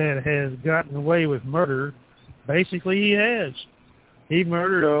has gotten away with murder, basically he has. He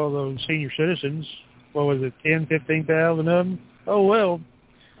murdered all those senior citizens. What was it, 10, 15,000 of them? Oh, well,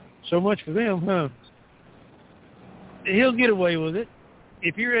 so much for them, huh? He'll get away with it.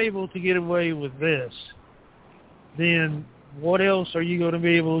 If you're able to get away with this, then what else are you going to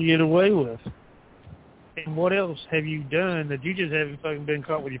be able to get away with? And what else have you done that you just haven't fucking been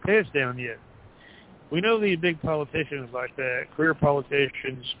caught with your pants down yet? We know these big politicians like that, career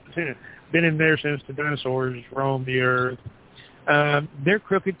politicians, been in there since the dinosaurs roamed the earth. They're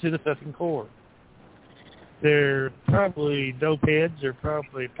crooked to the fucking core. They're probably dope heads. They're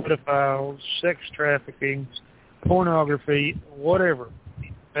probably pedophiles, sex trafficking, pornography, whatever.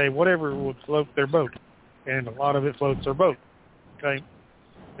 Okay, whatever would float their boat. And a lot of it floats their boat. Okay?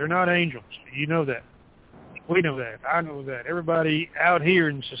 They're not angels. You know that. We know that. I know that. Everybody out here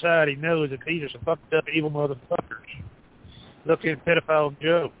in society knows that these are some fucked up, evil motherfuckers. Look at pedophile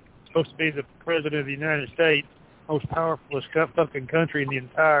Joe. Supposed to be the president of the United States, most powerful fucking country in the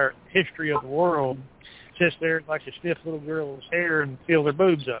entire history of the world, sits there like to sniff little girls' hair and feel their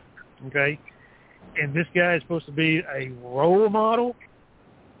boobs up. Okay? And this guy is supposed to be a role model,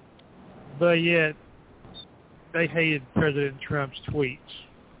 but yet they hated President Trump's tweets.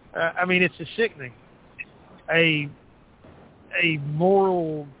 I mean, it's sickening. A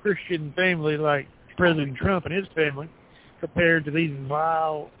moral Christian family like President Trump and his family compared to these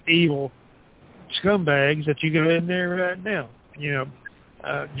vile, evil scumbags that you go in there right now. You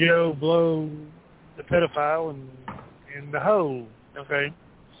know, Joe Blow, the pedophile, and the hoe, okay?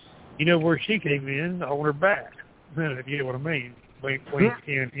 You know where she came in, on her back, if you know what I mean. Wink,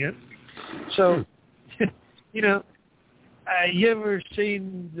 hint, hint. So, you know, you ever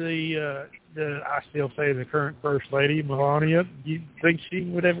seen the I still say the current First Lady, Melania? You think she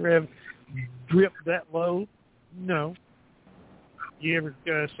would ever have dripped that low? No. You ever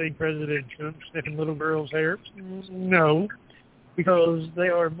seen President Trump sniffing little girls' hair? No. Because they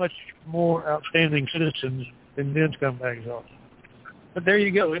are much more outstanding citizens than them scumbags are. But there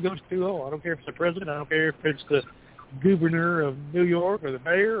you go. It goes too low. I don't care if it's the president. I don't care if it's the governor of New York or the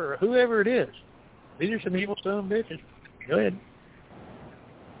mayor or whoever it is. These are some evil son of bitches. Go ahead.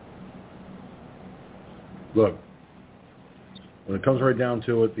 Look, when it comes right down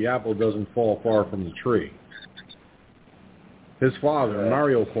to it, the apple doesn't fall far from the tree. His father,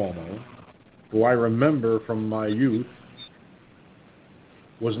 Mario Cuomo, who I remember from my youth,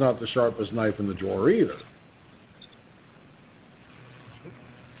 was not the sharpest knife in the drawer either.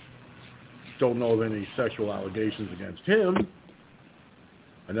 Don't know of any sexual allegations against him.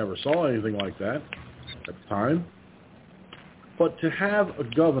 I never saw anything like that at the time. But to have a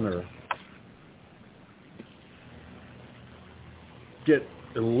governor get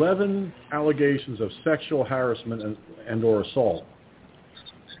 11 allegations of sexual harassment and or assault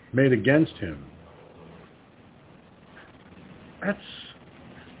made against him,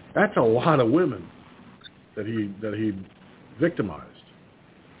 that's a lot of women that he victimized.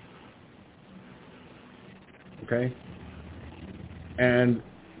 Okay? And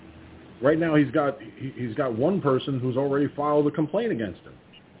right now he's got one person who's already filed a complaint against him.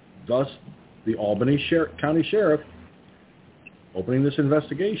 Thus, the Albany County Sheriff opening this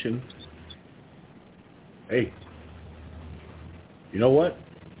investigation. Hey, you know what?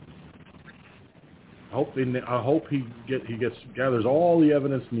 I hope he gathers all the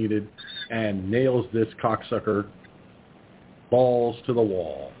evidence needed and nails this cocksucker balls to the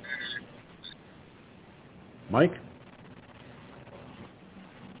wall. Mike?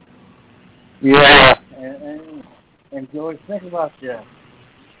 Yeah, and George, think about this.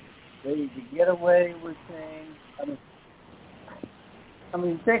 They get away with things. I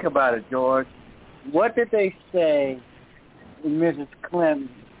mean, think about it, George. What did they say to Mrs. Clinton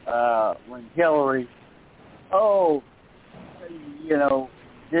when Hillary,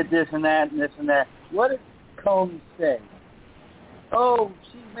 did this and that and this and that? What did Comey say?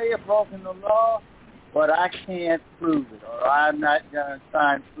 She may have broken the law, but I can't prove it, or I'm not going to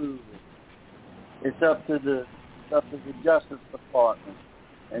try and prove it. It's up to the Justice Department,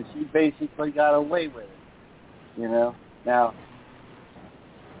 and she basically got away with it. Now,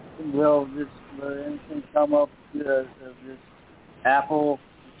 will anything come up? This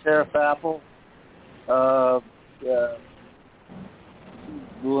Sheriff Apple,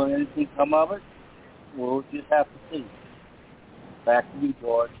 will anything come of it? We'll just have to see. Back to you,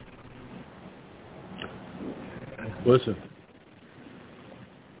 George. Listen,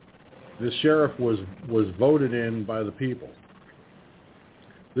 this sheriff was voted in by the people.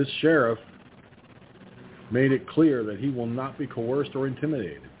 This sheriff made it clear that he will not be coerced or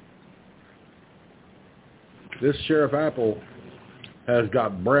intimidated. This Sheriff Apple has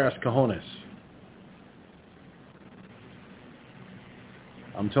got brass cojones.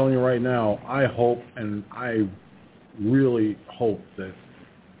 I'm telling you right now, I hope, and I really hope that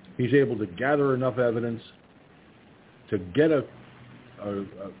he's able to gather enough evidence to get a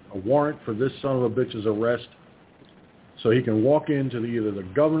warrant for this son of a bitch's arrest so he can walk into either the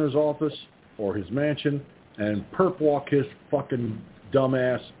governor's office or his mansion and perp walk his fucking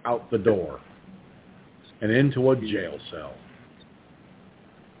dumbass out the door and into a jail cell.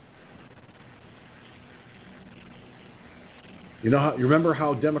 You remember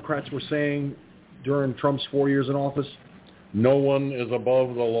how Democrats were saying during Trump's 4 years in office, no one is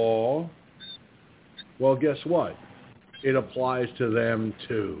above the law? Well, guess what? It applies to them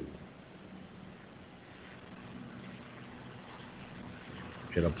too.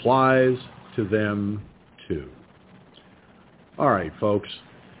 It applies to them too. All right, folks.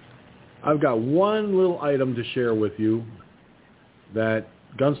 I've got one little item to share with you that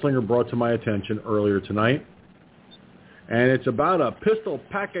Gunslinger brought to my attention earlier tonight. And it's about a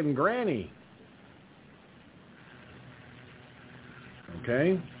pistol-packing granny.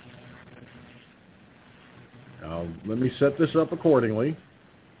 Okay? Now, let me set this up accordingly.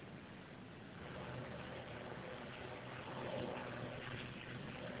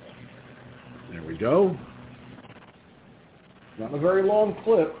 There we go. Not a very long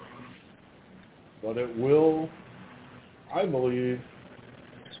clip, but it will, I believe,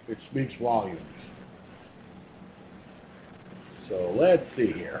 it speaks volumes. So let's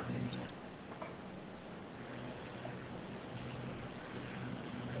see here.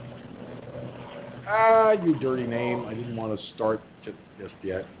 You dirty name. I didn't want to start just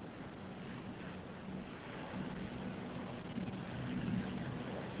yet.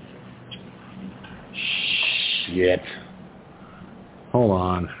 Shit. Hold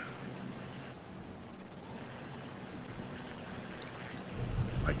on.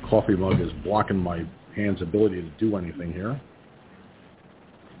 My coffee mug is blocking my hand's ability to do anything here.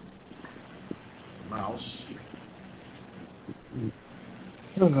 Mouse.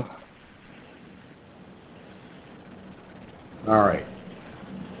 All right.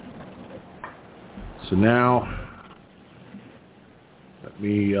 So now, let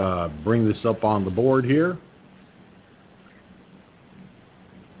me bring this up on the board here.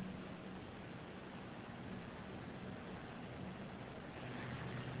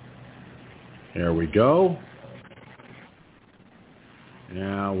 There we go.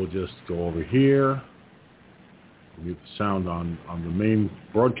 Now we'll just go over here. Mute the sound on the main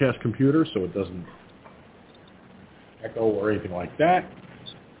broadcast computer so it doesn't echo or anything like that.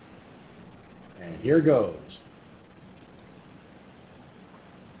 And here goes.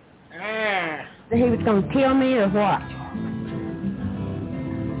 He was going to kill me or what?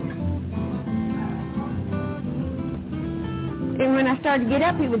 And when I started to get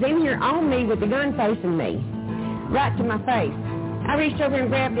up, he was in here on me with the gun facing me, right to my face. I reached over and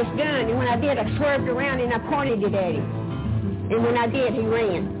grabbed this gun, and when I did, I swerved around and I pointed it at him. And when I did, he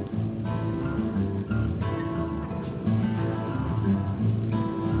ran.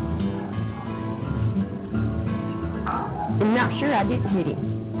 I'm not sure I didn't hit him.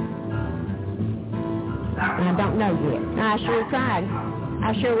 I don't know yet. I sure tried.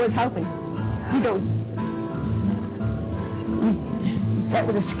 I sure was hoping. That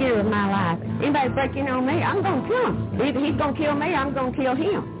was a scare of my life. Anybody break in on me, I'm going to kill him. Either he's going to kill me, I'm going to kill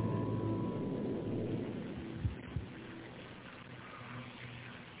him.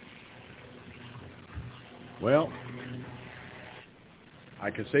 Well,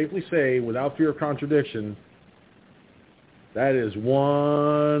 I can safely say, without fear of contradiction, that is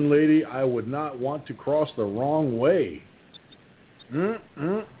one lady I would not want to cross the wrong way.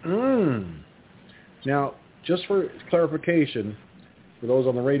 Now, just for clarification, for those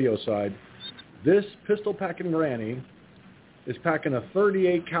on the radio side, this pistol-packing granny is packing a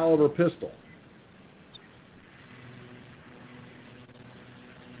 .38 caliber pistol.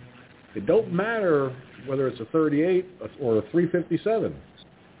 It don't matter whether it's a .38 or a .357.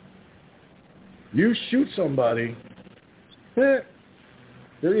 You shoot somebody, they're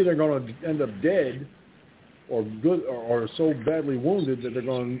either going to end up dead or good or so badly wounded that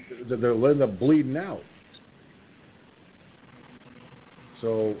they'll end up bleeding out.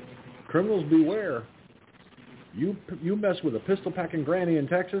 So, criminals beware. You mess with a pistol-packing granny in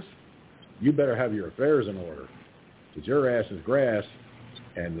Texas, you better have your affairs in order, because your ass is grass,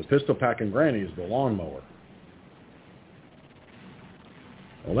 and the pistol-packing granny is the lawnmower.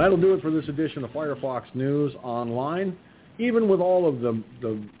 Well, that'll do it for this edition of Firefox News Online. Even with all of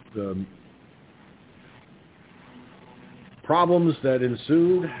the problems that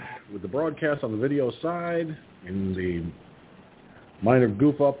ensued with the broadcast on the video side and the minor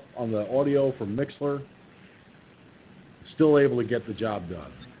goof up on the audio from Mixler, still able to get the job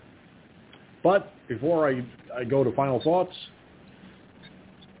done. But before I go to final thoughts,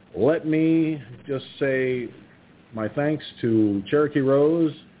 let me just say my thanks to Cherokee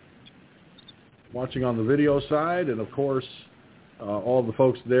Rose, watching on the video side, and of course all the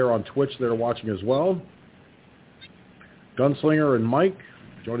folks there on Twitch that are watching as well. Gunslinger and Mike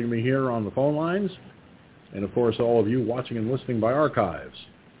joining me here on the phone lines, and of course all of you watching and listening by archives.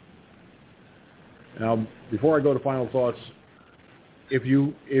 Now, before I go to final thoughts, if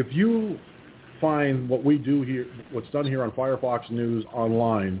you find what we do here, what's done here on Firefox News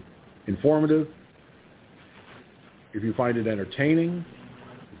Online, informative, if you find it entertaining,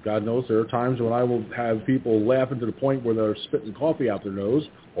 God knows there are times when I will have people laughing to the point where they're spitting coffee out their nose.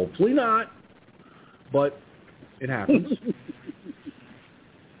 Hopefully not, but it happens.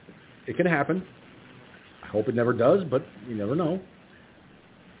 It can happen. I hope it never does, but you never know.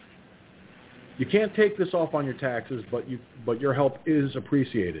 You can't take this off on your taxes, but your help is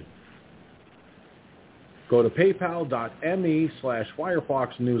appreciated. Go to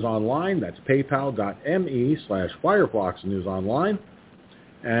paypal.me/FirefoxNewsOnline. That's paypal.me/FirefoxNewsOnline.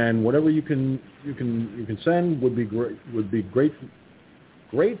 And whatever you can send would be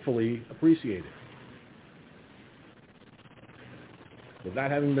gratefully appreciated. With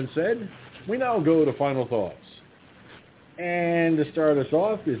that having been said, we now go to final thoughts. And to start us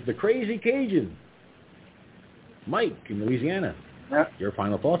off is the Crazy Cajun, Mike in Louisiana. Yep. Your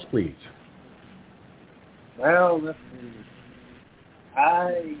final thoughts, please. Well, let's see.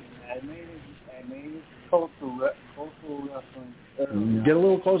 I made it cultural reference earlier. Get a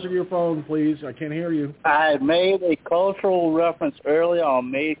little closer to your phone, please. I can't hear you. I made a cultural reference earlier. I'll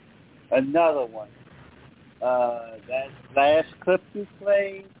make another one. That last clip you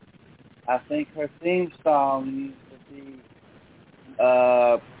played, I think her theme song needs to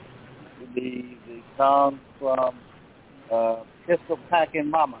be the song from Pistol Packing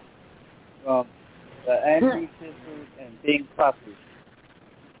Mama, from the Andrews Sisters and Big Puppy.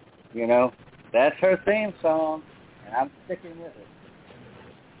 You know, that's her theme song, and I'm sticking with it.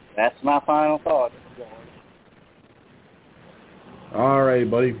 That's my final thought, George. All right,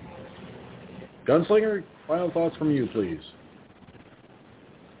 buddy. Gunslinger, final thoughts from you, please.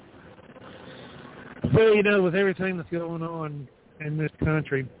 Well, you know, with everything that's going on in this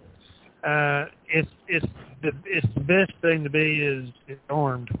country, it's the best thing to be is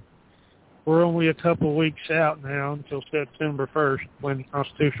armed. We're only a couple of weeks out now until September 1st when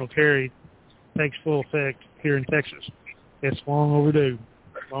constitutional carry takes full effect here in Texas. It's long overdue.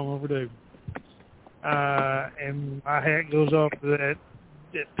 And my hat goes off to that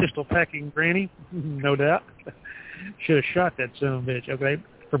pistol-packing granny, no doubt. Should have shot that son of a bitch, okay,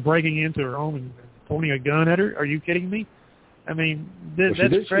 for breaking into her home and pointing a gun at her. Are you kidding me? I mean, that's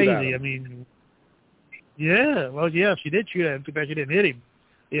crazy. I mean, yeah, well, yeah, she did shoot at him. Too bad she didn't hit him.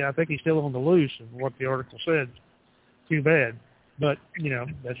 Yeah, I think he's still on the loose, and what the article said. Too bad. But, you know,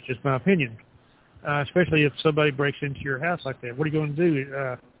 that's just my opinion. Especially if somebody breaks into your house like that. What are you going to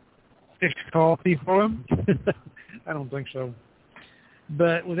do? Fix coffee for them? I don't think so.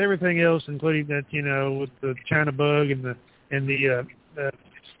 But with everything else, including that, you know, with the China bug and the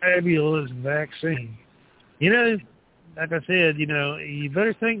fabulous vaccine, you know, like I said, you know, you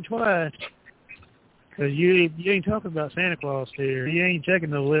better think twice. Because you ain't talking about Santa Claus here. You ain't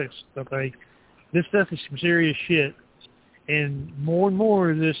checking the list, okay? This stuff is some serious shit. And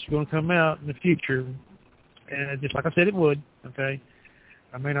more of this is going to come out in the future. And just like I said it would, okay?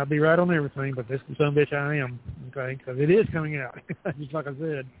 I may not be right on everything, but this is some bitch I am, okay? Because it is coming out, just like I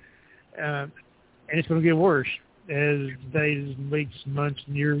said. And it's going to get worse as days, weeks, months,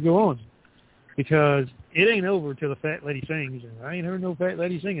 and years go on. Because it ain't over till the fat lady sings. And I ain't heard no fat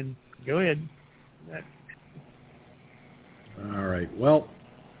lady singing. Go ahead. All right. Well,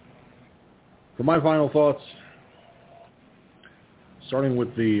 for my final thoughts, starting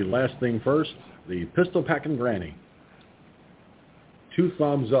with the last thing first, the pistol packing granny. 2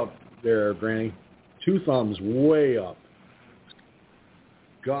 thumbs up there, Granny. 2 thumbs way up.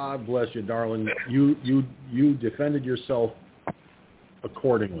 God bless you, darling. You defended yourself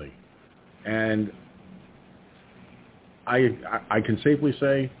accordingly, and I can safely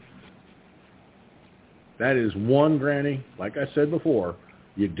say that is one granny, like I said before,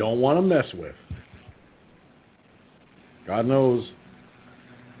 you don't want to mess with. God knows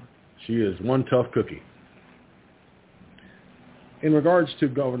she is one tough cookie. In regards to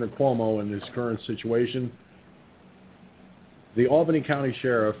Governor Cuomo and his current situation, the Albany County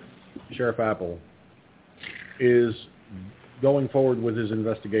Sheriff Apple, is going forward with his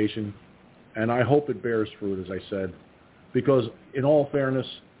investigation, and I hope it bears fruit, as I said, because in all fairness,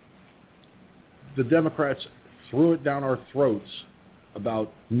 the Democrats threw it down our throats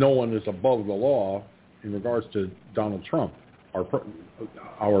about no one is above the law in regards to Donald Trump, our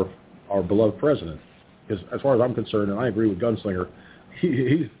beloved president. Because as far as I'm concerned, and I agree with Gunslinger,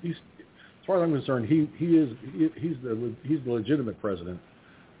 he's as far as I'm concerned, he's the legitimate president,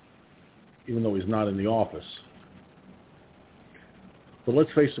 even though he's not in the office. But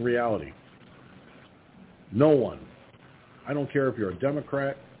let's face the reality. No one, I don't care if you're a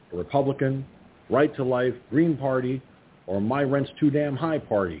Democrat, a Republican, Right to Life, Green Party, or My Rent's Too Damn High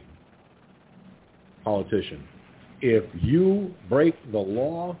Party politician, if you break the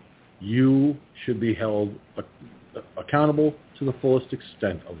law, you should be held accountable to the fullest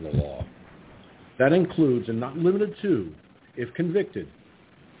extent of the law. That includes, and not limited to, if convicted,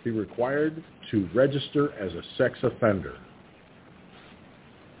 be required to register as a sex offender.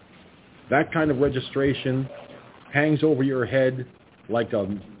 That kind of registration hangs over your head like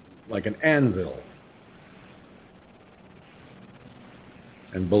an anvil.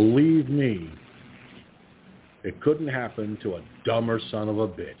 And believe me, it couldn't happen to a dumber son of a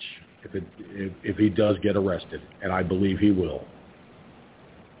bitch if he does get arrested, and I believe he will.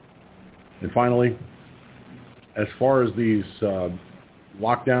 And finally, as far as these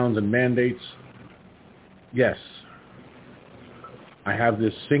lockdowns and mandates, yes, I have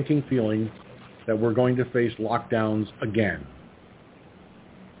this sinking feeling that we're going to face lockdowns again.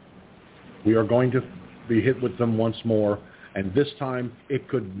 We are going to be hit with them once more, and this time it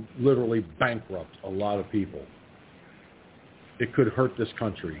could literally bankrupt a lot of people. It could hurt this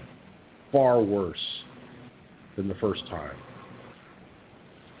country far worse than the first time.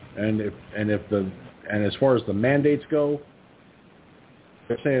 And as far as the mandates go,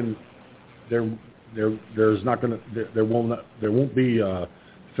 they're saying there won't be a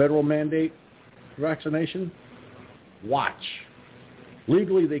federal mandate for vaccination. Watch.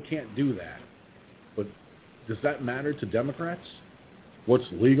 Legally, they can't do that. But does that matter to Democrats? What's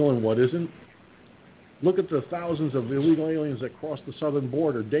legal and what isn't? Look at the thousands of illegal aliens that cross the southern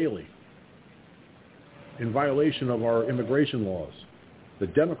border daily in violation of our immigration laws. The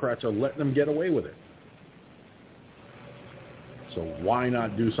Democrats are letting them get away with it. So why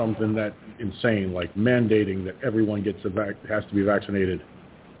not do something that insane, like mandating that everyone has to be vaccinated,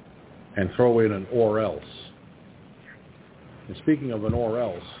 and throw in an or else? And speaking of an or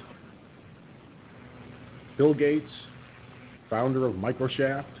else, Bill Gates, founder of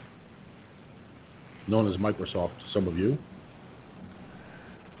Microsoft, known as Microsoft to some of you,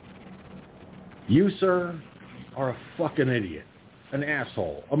 you, sir, are a fucking idiot, an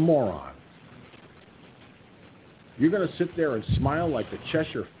asshole, a moron. You're going to sit there and smile like the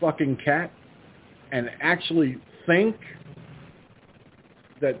Cheshire fucking cat and actually think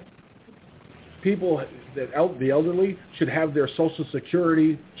that people, that the elderly should have their Social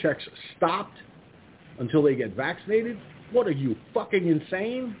Security checks stopped until they get vaccinated? What are you, fucking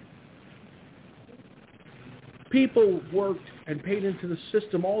insane? People worked and paid into the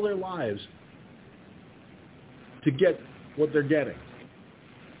system all their lives to get what they're getting.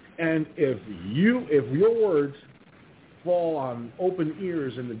 And if your words fall on open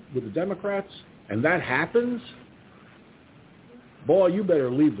ears with the Democrats, and that happens, boy, you better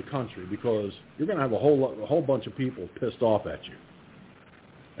leave the country, because you're going to have a whole bunch of people pissed off at you,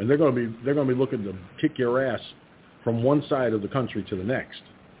 and they're going to be looking to kick your ass from one side of the country to the next.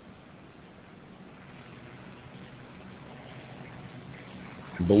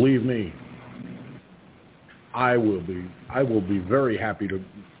 And believe me, I will be very happy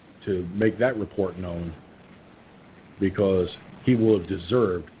to make that report known, because he will have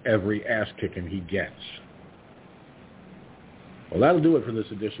deserved every ass kicking he gets. Well, that'll do it for this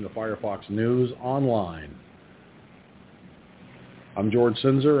edition of Firefox News Online. I'm George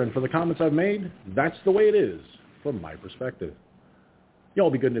Sinzer, and for the comments I've made, that's the way it is from my perspective.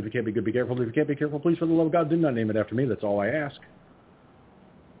 Y'all be good, and if you can't be good, be careful. If you can't be careful, please, for the love of God, do not name it after me. That's all I ask.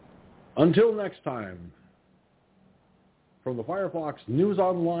 Until next time, from the Firefox News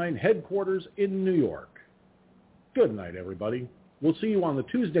Online headquarters in New York, good night, everybody. We'll see you on the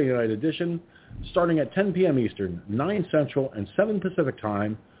Tuesday night edition, starting at 10 p.m. Eastern, 9 Central, and 7 Pacific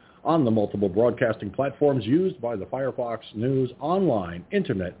Time on the multiple broadcasting platforms used by the Firefox News Online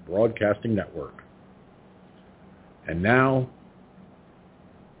Internet Broadcasting Network. And now,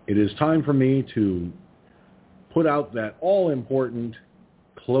 it is time for me to put out that all-important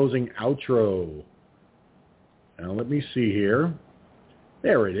closing outro. Now, let me see here.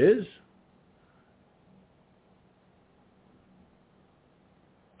 There it is.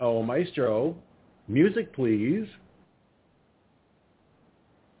 Oh, Maestro, music, please.